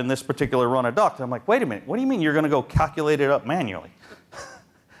have in this particular run of duct. I'm like, wait a minute, what do you mean you're going to go calculate it up manually?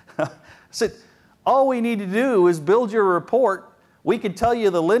 I said, all we need to do is build your report. We can tell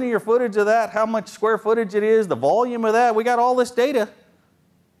you the linear footage of that, how much square footage it is, the volume of that. We got all this data.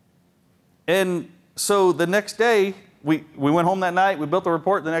 And so the next day, we went home that night, we built the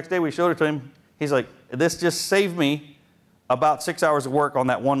report. The next day we showed it to him. He's like, this just saved me about 6 hours of work on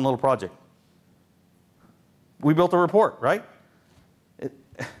that one little project. We built a report, right?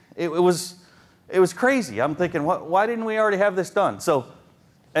 It was crazy. I'm thinking, why didn't we already have this done? So,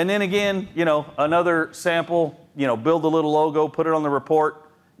 and then again, you know, another sample, you know, build a little logo, put it on the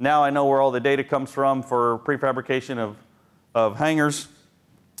report. Now I know where all the data comes from for prefabrication of hangers,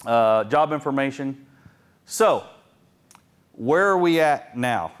 job information. So, where are we at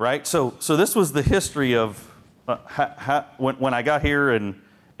now, right? So this was the history of when I got here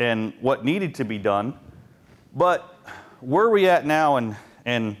and what needed to be done. But where are we at now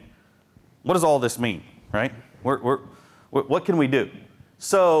and what does all this mean, right? What can we do?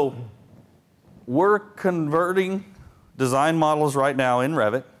 So we're converting design models right now in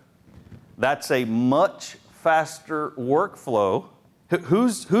Revit. That's a much faster workflow.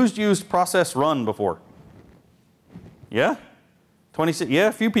 Who's used process run before? Yeah? 26, yeah,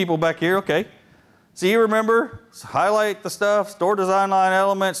 a few people back here, okay. So you remember, highlight the stuff, store design line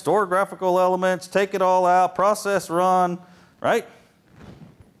elements, store graphical elements, take it all out, process run, right?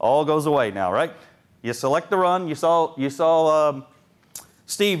 All goes away now, right? You select the run, you saw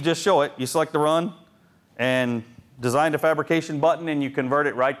Steve just show it, you select the run and design to fabrication button and you convert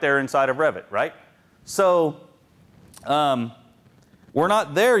it right there inside of Revit, right? So we're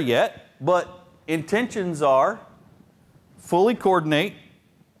not there yet, but intentions are fully coordinate,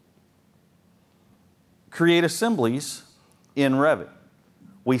 create assemblies in Revit.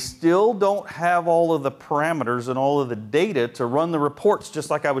 We still don't have all of the parameters and all of the data to run the reports just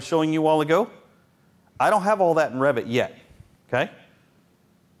like I was showing you a while ago. I don't have all that in Revit yet, okay?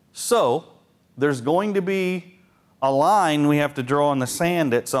 So there's going to be a line we have to draw in the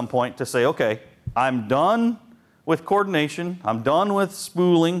sand at some point to say, okay, I'm done with coordination, I'm done with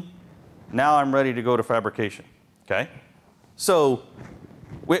spooling, now I'm ready to go to fabrication, okay? So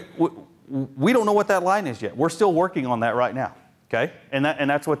we don't know what that line is yet. We're still working on that right now, okay? And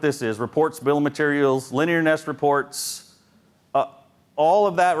that's what this is, reports, bill of materials, linear nest reports, all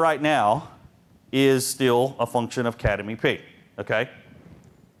of that right now is still a function of CAD MEP, okay?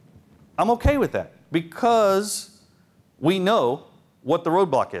 I'm okay with that because we know what the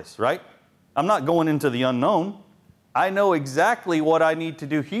roadblock is, right? I'm not going into the unknown. I know exactly what I need to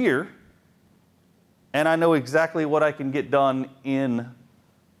do here, and I know exactly what I can get done in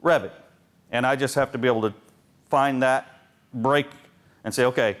Revit. And I just have to be able to find that break and say,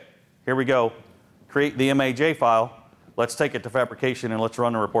 okay, here we go, create the MAJ file, let's take it to fabrication and let's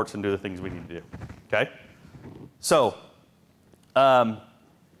run the reports and do the things we need to do, okay? So,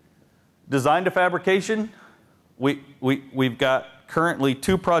 design to fabrication, we've got currently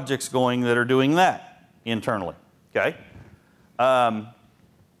 2 projects going that are doing that internally, okay?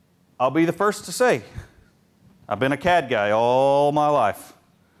 I'll be the first to say, I've been a CAD guy all my life,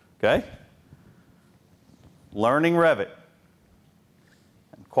 okay? Learning Revit.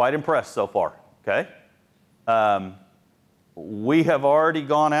 I'm quite impressed so far, okay? We have already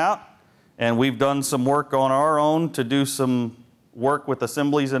gone out and we've done some work on our own to do some work with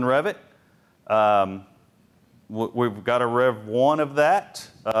assemblies in Revit. We've got a Rev 1 of that.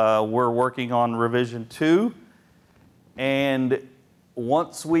 We're working on revision 2. And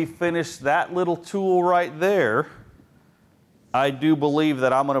once we finish that little tool right there, I do believe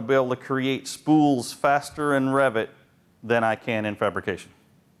that I'm going to be able to create spools faster in Revit than I can in fabrication.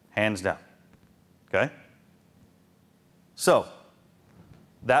 Hands down. Okay? So,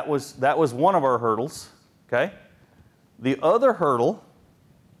 that was one of our hurdles. Okay? The other hurdle,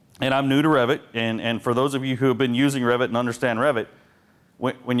 and I'm new to Revit, and for those of you who have been using Revit and understand Revit,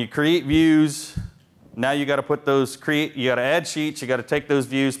 when you create views, now you got to put those, you got to add sheets, you got to take those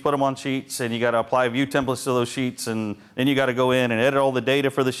views, put them on sheets, and you got to apply view templates to those sheets, and then you got to go in and edit all the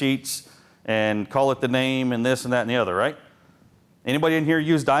data for the sheets, and call it the name and this and that and the other, right? Anybody in here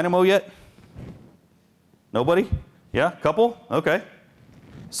use Dynamo yet? Nobody? Yeah, couple? Okay.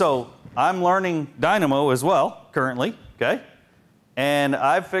 So I'm learning Dynamo as well currently, okay? And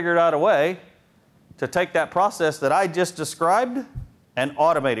I've figured out a way to take that process that I just described and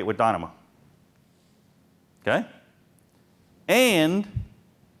automate it with Dynamo. Okay? And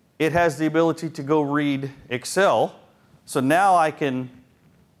it has the ability to go read Excel. So now I can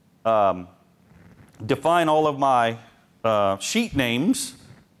define all of my sheet names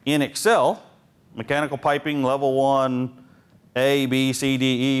in Excel, mechanical piping, level 1, A, B, C,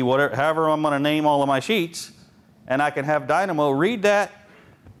 D, E, whatever, however I'm going to name all of my sheets. And I can have Dynamo read that,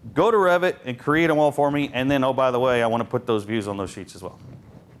 go to Revit, and create them all for me. And then, oh, by the way, I want to put those views on those sheets as well.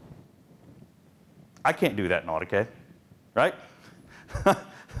 I can't do that in AutoCAD, right?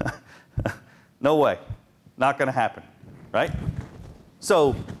 No way. Not going to happen, right?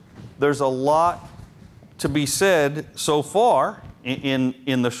 So there's a lot to be said so far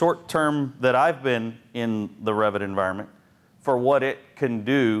in the short term that I've been in the Revit environment for what it can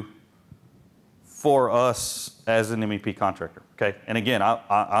do for us as an MEP contractor, okay? And again,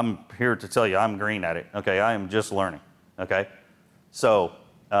 I'm here to tell you I'm green at it, okay? I am just learning, okay? So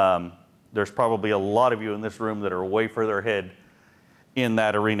there's probably a lot of you in this room that are way further ahead in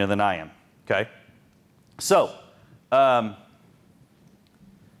that arena than I am, okay? So, is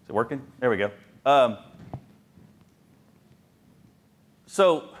it working? There we go.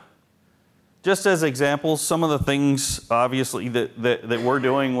 So, just as examples, some of the things, obviously, that we're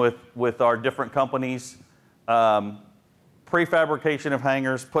doing with our different companies, prefabrication of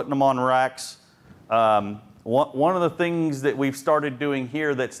hangars, putting them on racks. One of the things that we've started doing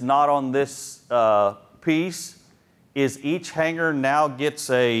here that's not on this piece is each hanger now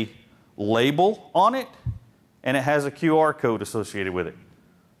gets a label on it, and it has a QR code associated with it.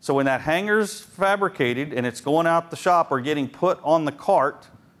 So when that hanger's fabricated and it's going out the shop or getting put on the cart,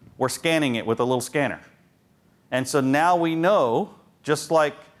 we're scanning it with a little scanner. And so now we know, just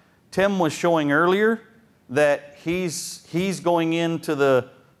like Tim was showing earlier, that he's going into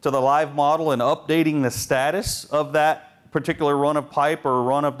the live model and updating the status of that particular run of pipe or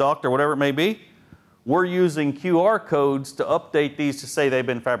run of duct or whatever it may be. We're using QR codes to update these to say they've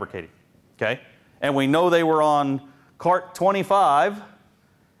been fabricated, okay? And we know they were on cart 25,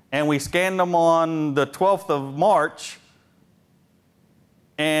 and we scanned them on the 12th of March,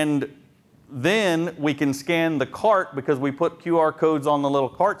 and then we can scan the cart because we put QR codes on the little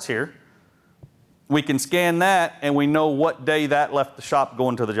carts here. We can scan that, and we know what day that left the shop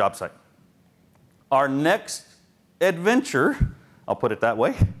going to the job site. Our next adventure, I'll put it that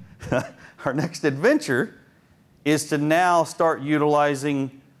way, our next adventure is to now start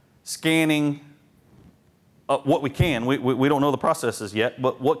utilizing scanning what we can. We don't know the processes yet,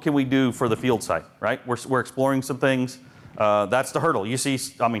 but what can we do for the field site, right? We're exploring some things. That's the hurdle. You see,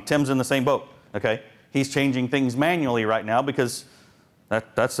 I mean, Tim's in the same boat, okay? He's changing things manually right now because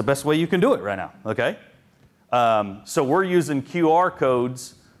that's the best way you can do it right now, okay? So we're using QR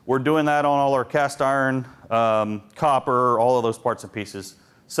codes. We're doing that on all our cast iron, copper, all of those parts and pieces.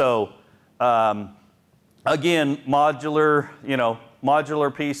 So again,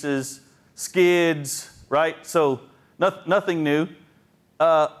 modular pieces, skids, right? So nothing new.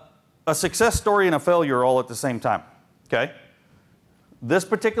 A success story and a failure all at the same time, okay? This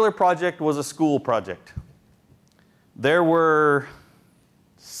particular project was a school project. There were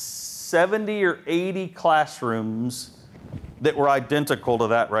 70 or 80 classrooms that were identical to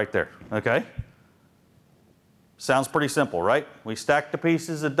that right there, okay? Sounds pretty simple, right? We stacked the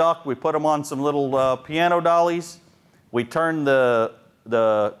pieces of duct, we put them on some little piano dollies, we turned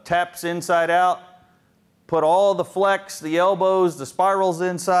the taps inside out, put all the flex, the elbows, the spirals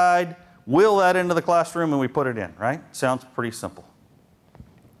inside, wheel that into the classroom, and we put it in, right? Sounds pretty simple.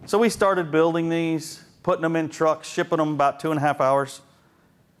 So we started building these, putting them in trucks, shipping them about 2.5 hours.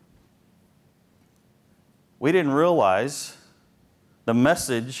 We didn't realize the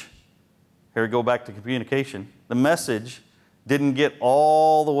message, here we go back to communication, the message didn't get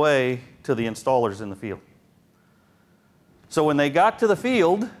all the way to the installers in the field. So when they got to the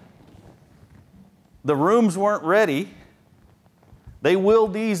field, the rooms weren't ready. They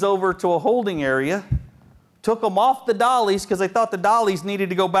wheeled these over to a holding area, took them off the dollies because they thought the dollies needed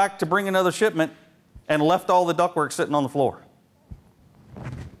to go back to bring another shipment, and left all the ductwork sitting on the floor.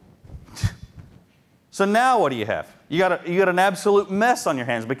 So now what do you have? You got an absolute mess on your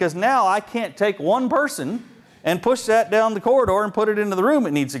hands because now I can't take one person and push that down the corridor and put it into the room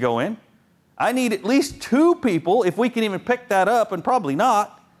it needs to go in. I need at least 2 people, if we can even pick that up, and probably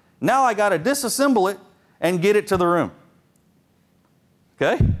not. Now I got to disassemble it and get it to the room.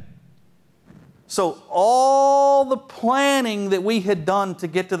 Okay? So all the planning that we had done to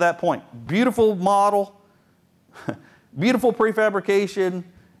get to that point, beautiful model, beautiful prefabrication,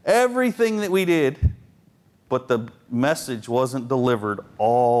 everything that we did, but the message wasn't delivered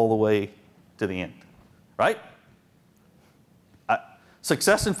all the way to the end, right?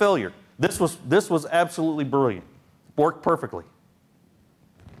 Success and failure. This was absolutely brilliant. Worked perfectly.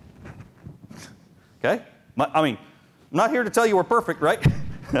 Okay? I mean, I'm not here to tell you we're perfect, right?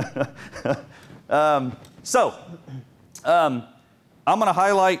 I'm going to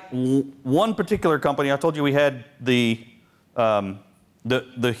highlight one particular company. I told you we had the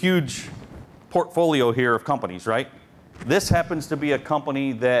huge portfolio here of companies, right? This happens to be a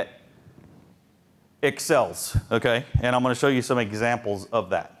company that excels, okay? And I'm going to show you some examples of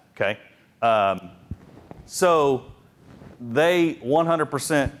that, okay? So they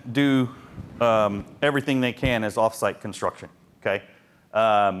 100% do everything they can as off-site construction, okay?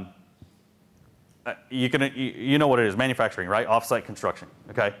 You know what it is, manufacturing, right? Off-site construction,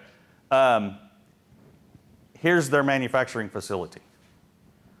 okay? Here's their manufacturing facility,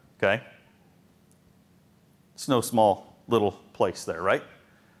 okay? It's no small little place there, right?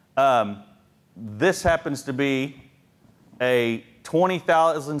 This happens to be a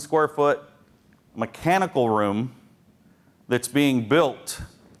 20,000 square foot mechanical room that's being built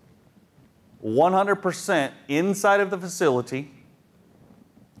 100% inside of the facility.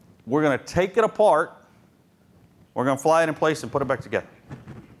 We're going to take it apart. We're going to fly it in place and put it back together.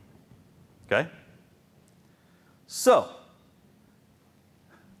 Okay? So,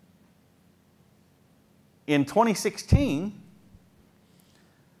 in 2016,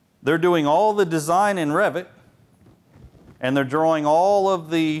 they're doing all the design in Revit, and they're drawing all of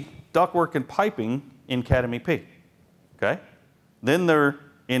the ductwork and piping in CAD MEP. Okay? Then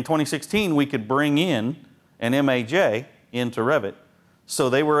in 2016, we could bring in an MAJ into Revit. So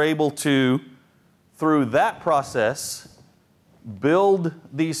they were able to, through that process, build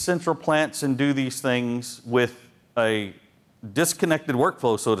these central plants and do these things with a disconnected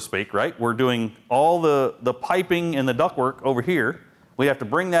workflow, so to speak, right? We're doing all the piping and the ductwork over here. We have to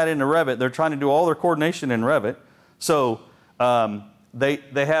bring that into Revit. They're trying to do all their coordination in Revit. So they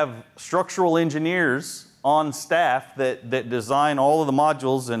have structural engineers on staff that design all of the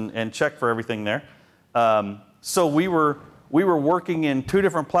modules and check for everything there. So we were working in two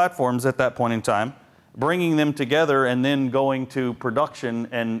different platforms at that point in time, bringing them together and then going to production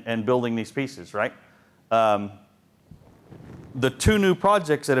and building these pieces, right? The two new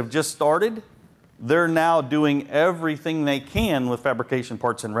projects that have just started, they're now doing everything they can with fabrication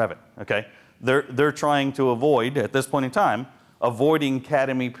parts in Revit, okay? They're trying to avoid, at this point in time, avoiding CAD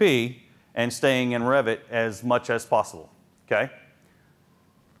MEP and staying in Revit as much as possible, okay?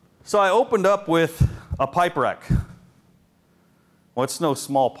 So I opened up with a pipe rack. Well, it's no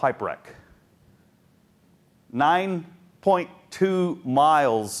small pipe rack. 9.2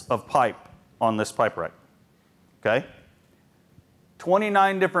 miles of pipe on this pipe rack, okay?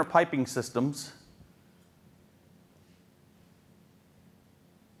 29 different piping systems.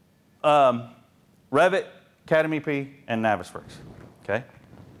 Revit, CAD MEP, and Navisworks, okay?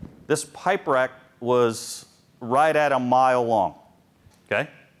 This pipe rack was right at a mile long, okay?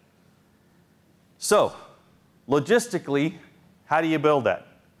 So, logistically, how do you build that,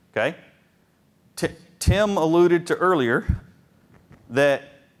 okay? Tim alluded to earlier that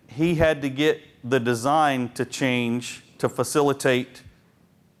he had to get the design to change to facilitate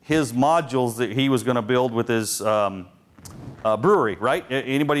his modules that he was going to build with his brewery, right?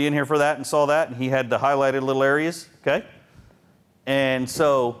 Anybody in here for that and saw that? And he had the highlighted little areas, okay? And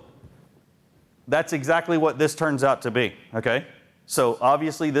so that's exactly what this turns out to be, okay? So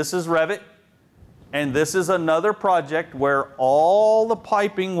obviously this is Revit, and this is another project where all the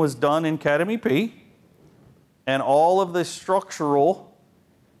piping was done in CAD MEP, and all of the structural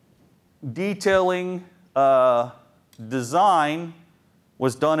detailing design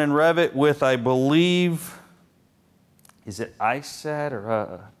was done in Revit with, I believe, is it ISAT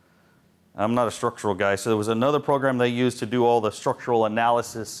or I'm not a structural guy, so there was another program they used to do all the structural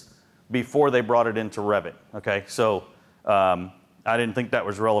analysis before they brought it into Revit, okay? So I didn't think that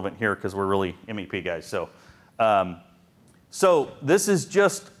was relevant here because we're really MEP guys. So this is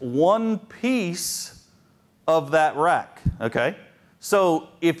just one piece of that rack, okay? So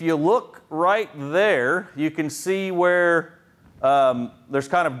if you look right there, you can see where there's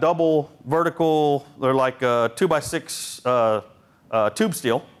kind of double vertical, they're like 2x6 tube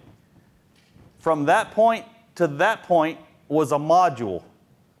steel. From that point to that point was a module,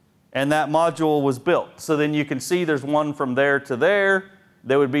 and that module was built. So then you can see there's one from there to there,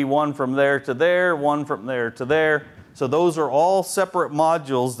 there would be one from there to there, one from there to there. So those are all separate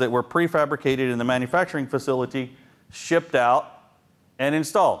modules that were prefabricated in the manufacturing facility, shipped out, and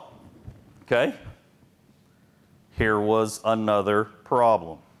installed. Okay? Here was another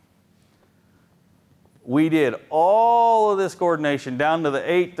problem. We did all of this coordination down to the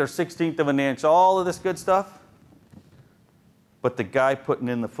 1/8 or 1/16 of an inch, all of this good stuff. But the guy putting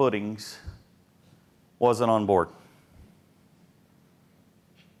in the footings wasn't on board.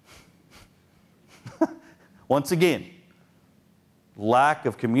 Once again, lack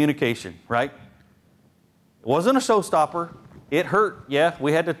of communication, right? It wasn't a showstopper. It hurt, yeah.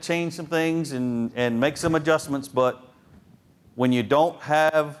 We had to change some things and make some adjustments, but when you don't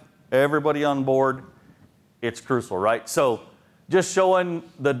have everybody on board, it's crucial, right? So just showing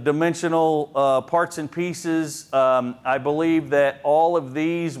the dimensional parts and pieces. I believe that all of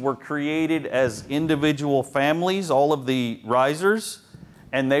these were created as individual families, all of the risers,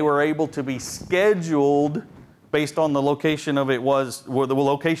 and they were able to be scheduled based on the location of it was, or the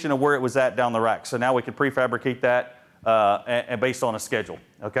location of where it was at down the rack. So now we can prefabricate that and based on a schedule,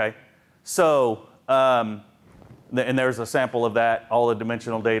 okay? So, and there's a sample of that, all the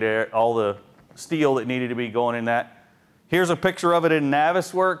dimensional data, all the steel that needed to be going in that. Here's a picture of it in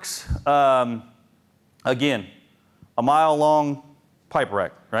Navisworks. Again, a mile-long pipe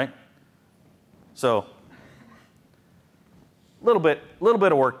rack, right? So, little bit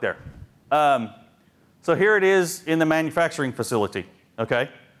of work there. So here it is in the manufacturing facility, okay?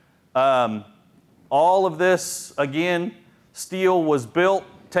 All of this, again, steel was built,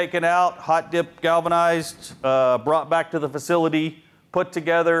 taken out, hot dip galvanized, brought back to the facility, put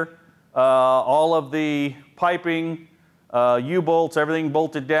together, all of the piping, U-bolts, everything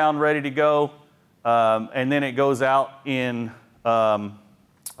bolted down, ready to go, and then it goes out in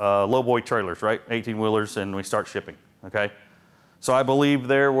lowboy trailers, right? 18-wheelers, and we start shipping, okay? So I believe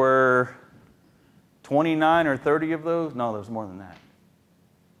there were 29 or 30 of those. No, there's more than that.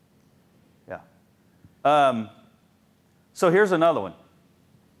 Yeah. So here's another one.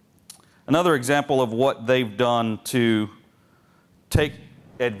 Another example of what they've done to take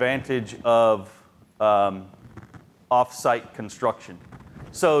advantage of off-site construction.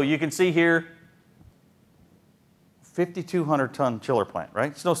 So you can see here, 5,200-ton chiller plant,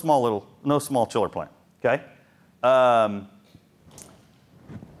 right? It's no small chiller plant, okay?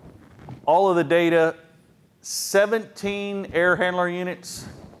 All of the data, 17 air handler units,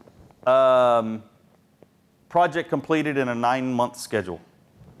 project completed in a 9-month schedule,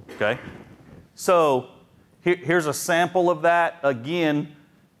 okay? So here's a sample of that. Again,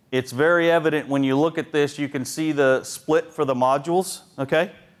 it's very evident when you look at this, you can see the split for the modules,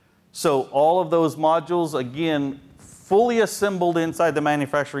 okay? So all of those modules, again, fully assembled inside the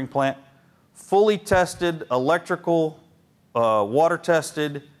manufacturing plant, fully tested, electrical, water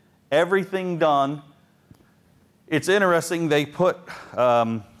tested, everything done. It's interesting, they put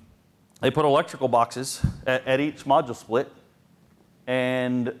electrical boxes at each module split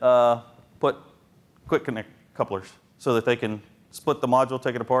and put quick connect couplers so that they can split the module,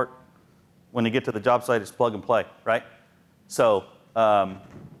 take it apart. When you get to the job site, it's plug and play, right? So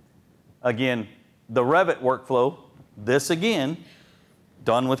again, the Revit workflow, this again,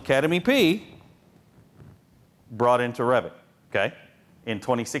 done with CAD-MEP, brought into Revit, okay? In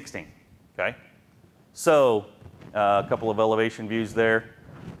 2016, okay? So, a couple of elevation views there.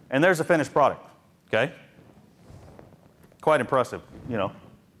 And there's a finished product, okay? Quite impressive, you know.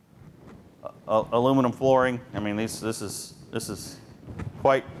 Aluminum flooring, I mean, this is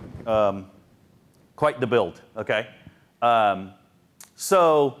quite, quite the build, okay?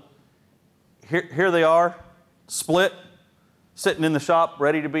 So, here they are, split, sitting in the shop,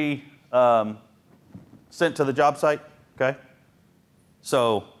 ready to be sent to the job site, okay?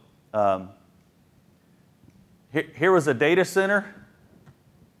 So here was a data center.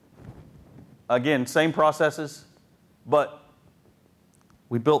 Again, same processes, but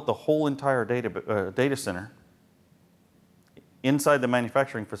we built the whole entire data center inside the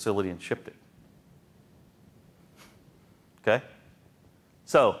manufacturing facility and shipped it. Okay?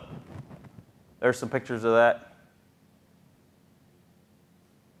 So there's some pictures of that.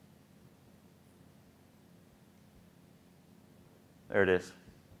 There it is,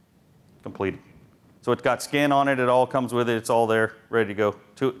 completed. So it's got skin on it, it all comes with it, it's all there, ready to go.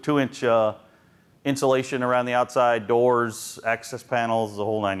 2-inch insulation around the outside, doors, access panels, the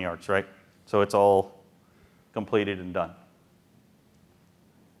whole 9 yards, right? So it's all completed and done.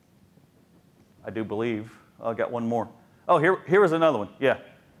 I do believe, I got one more. Oh, here was another one, yeah.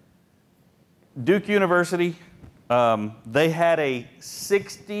 Duke University, they had a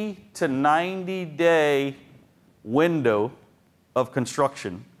 60 to 90 day window of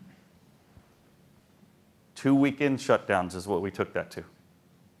construction 2 weekend shutdowns is what we took that to.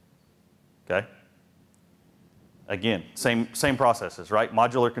 Okay? Again, same processes, right?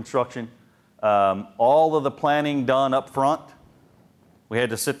 Modular construction, all of the planning done up front. We had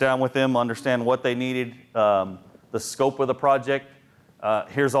to sit down with them, understand what they needed, the scope of the project.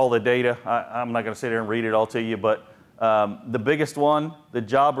 Here's all the data. I'm not going to sit here and read it all to you, but the biggest one, the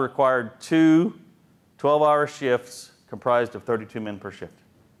job required 2 12-hour shifts comprised of 32 men per shift.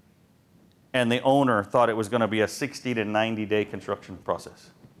 And the owner thought it was going to be a 60 to 90-day construction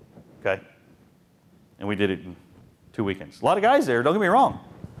process. Okay? And we did it in 2 weekends. A lot of guys there, don't get me wrong,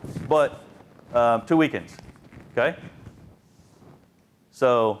 but 2 weekends. Okay?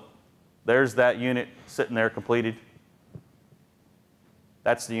 So there's that unit sitting there completed.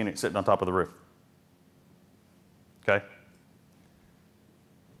 That's the unit sitting on top of the roof. Okay?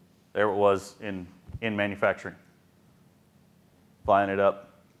 There it was in manufacturing. Flying it up.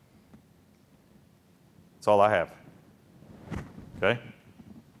 That's all I have. Okay?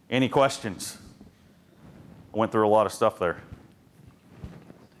 Any questions? I went through a lot of stuff there.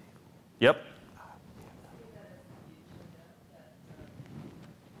 Yep.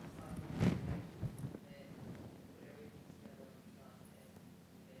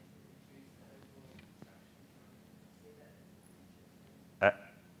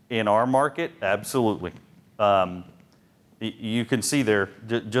 In our market, absolutely. You can see there,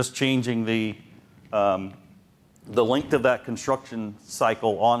 just changing the length of that construction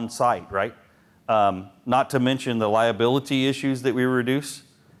cycle on site, right? Not to mention the liability issues that we reduce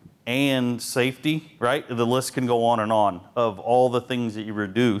and safety, right? The list can go on and on of all the things that you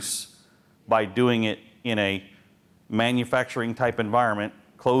reduce by doing it in a manufacturing type environment,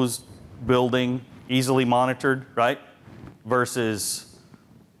 closed building, easily monitored, right? Versus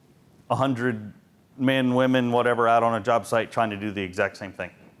 100 men, women, whatever, out on a job site trying to do the exact same thing.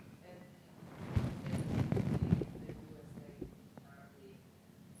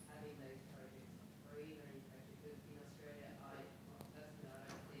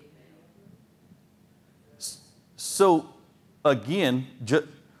 So again,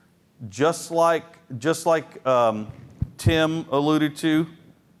 just like Tim alluded to,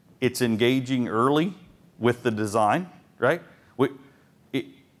 it's engaging early with the design, right?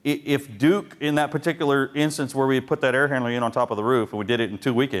 If Duke, in that particular instance where we put that air handler in on top of the roof, and we did it in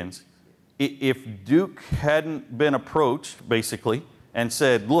 2 weekends, if Duke hadn't been approached, basically, and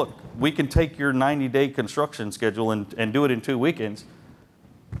said, look, we can take your 90-day construction schedule and do it in 2 weekends,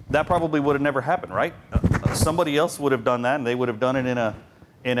 that probably would have never happened, right? Somebody else would have done that, and they would have done it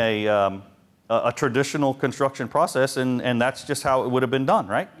in a traditional construction process, and that's just how it would have been done,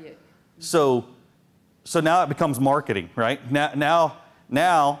 right? Yeah. So now it becomes marketing, right?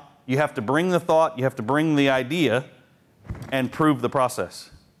 Now you have to bring the thought, you have to bring the idea, and prove the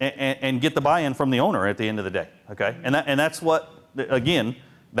process, and get the buy-in from the owner at the end of the day. Okay, and that's what, again,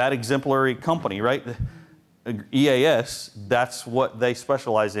 that exemplary company, right? EAS, that's what they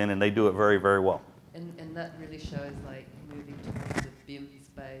specialize in, and they do it very, very well. And that really shows, like, moving towards the BIM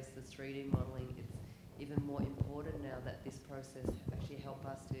space, the 3D modeling. It's even more important now that this process actually help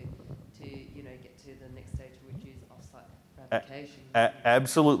us to get to the next stage, which is off-site fabrication.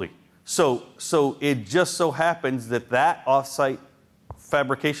 Absolutely. So it just so happens that off-site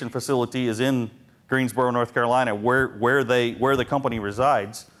fabrication facility is in Greensboro, North Carolina, where the company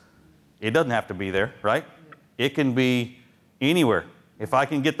resides. It doesn't have to be there, right? Yeah. It can be anywhere. If I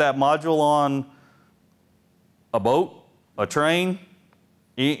can get that module on a boat, a train,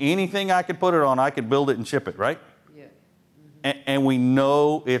 anything I could put it on, I could build it and ship it, right? Yeah. Mm-hmm. And we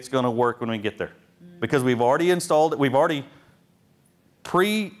know it's going to work when we get there. Mm-hmm. Because we've already installed it, we've already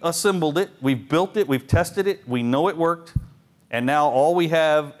pre-assembled it, we've built it, we've tested it, we know it worked, and now all we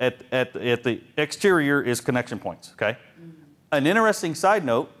have at the exterior is connection points, okay? Mm-hmm. An interesting side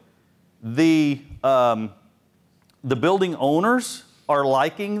note, the building owners are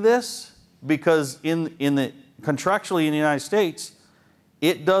liking this because contractually in the United States,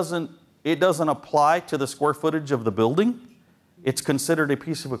 it doesn't apply to the square footage of the building. It's considered a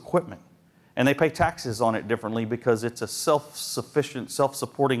piece of equipment. And they pay taxes on it differently because it's a self-sufficient,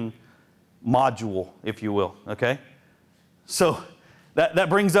 self-supporting module, if you will, okay? So that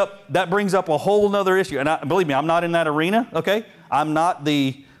brings up a whole nother issue. And believe me, I'm not in that arena, okay? I'm not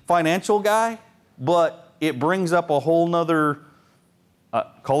the financial guy, but it brings up a whole nother,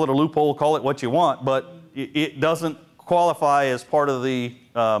 call it a loophole, call it what you want, but it doesn't qualify as part of the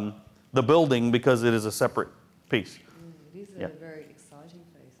building because it is a separate piece. It is a very exciting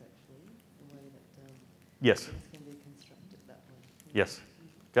phase, actually, the way that yes. things can be constructed that way. Yes.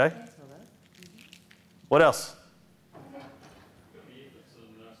 Okay. Thanks for that. What else?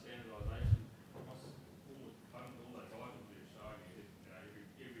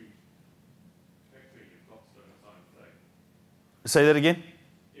 Say that again?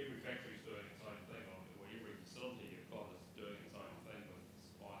 Every factory's doing its own thing, or every facility you've got is doing its own thing with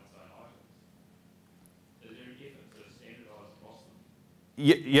supplying its own items. Is there an effort to standardise across them?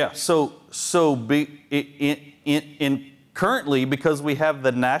 Yeah. Currently, because we have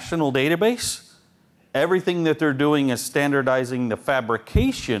the national database, everything that they're doing is standardizing the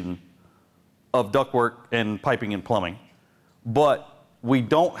fabrication of ductwork and piping and plumbing. But we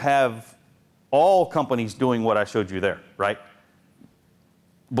don't have all companies doing what I showed you there, right?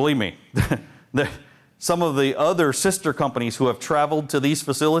 Believe me, some of the other sister companies who have traveled to these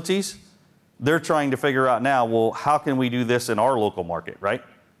facilities, they're trying to figure out now, well, how can we do this in our local market, right?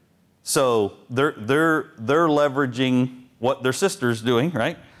 So they're leveraging what their sister's doing,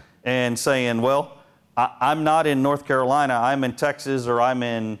 right? And saying, well, I'm not in North Carolina, I'm in Texas, or I'm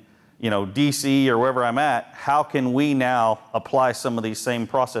in, DC, or wherever I'm at. How can we now apply some of these same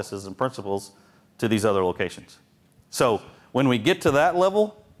processes and principles to these other locations? So when we get to that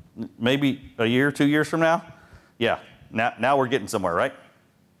level, maybe a year, 2 years from now, yeah, now we're getting somewhere, right?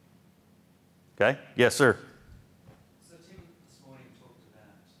 Okay, yes, sir. So Tim this morning talked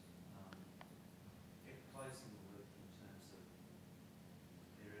about closing the loop in terms of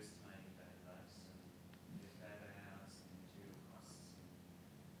their estimating database and their data hours and material costs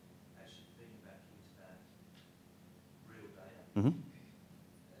and actually feeding back into that real data. Mm-hmm.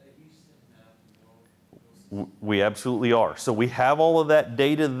 Are you setting that up in your system? We absolutely are. So we have all of that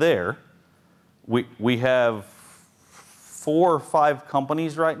data there. We have 4 or 5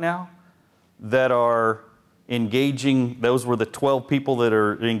 companies right now that are engaging. Those were the 12 people that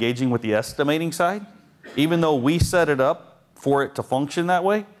are engaging with the estimating side. Even though we set it up for it to function that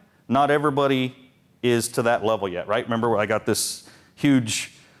way, not everybody is to that level yet, right? Remember, I got this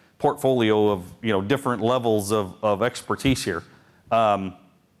huge portfolio of different levels of expertise here.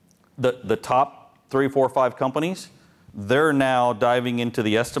 The top 3, 4, 5 companies, they're now diving into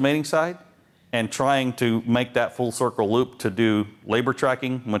the estimating side and trying to make that full circle loop to do labor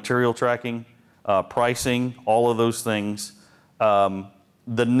tracking, material tracking, pricing, all of those things.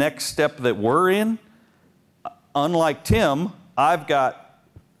 The next step that we're in, unlike Tim, I've got,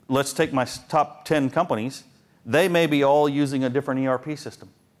 let's take my top 10 companies, they may be all using a different ERP system,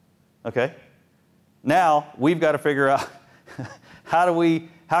 okay? Now, we've got to figure out how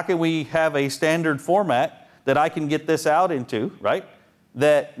can we have a standard format that I can get this out into, right?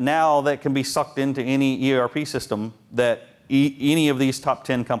 That can be sucked into any ERP system that any of these top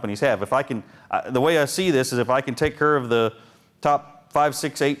 10 companies have. If I can, the way I see this is if I can take care of the top 5,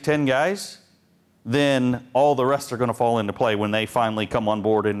 6, 8, 10 guys, then all the rest are going to fall into play when they finally come on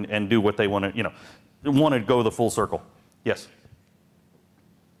board and do what they want to, want to go the full circle. Yes?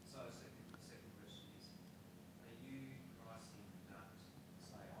 So second question is, are you pricing duct,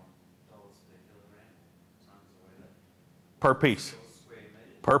 say, on dollars per kilogram, tons or whatever? Per piece. Square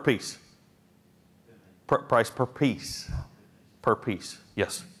metre? Per piece. Price per piece. Per piece,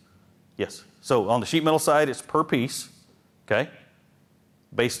 yes. Yes. So on the sheet metal side, it's per piece, okay?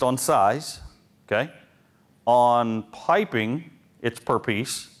 Based on size, okay? On piping, it's per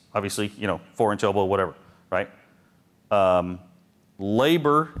piece, obviously, 4-inch elbow, whatever, right?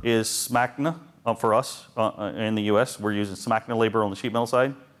 Labor is SMACNA for us in the US. We're using SMACNA labor on the sheet metal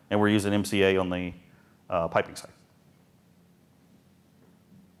side, and we're using MCA on the piping side.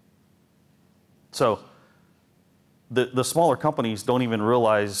 So the smaller companies don't even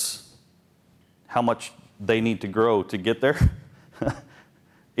realize how much they need to grow to get there.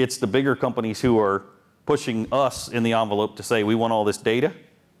 It's the bigger companies who are pushing us in the envelope to say we want all this data,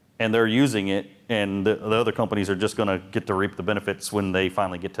 and they're using it, and the other companies are just going to get to reap the benefits when they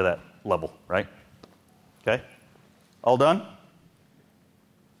finally get to that level, right? Okay? All done?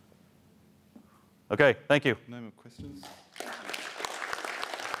 Okay, thank you. No more questions?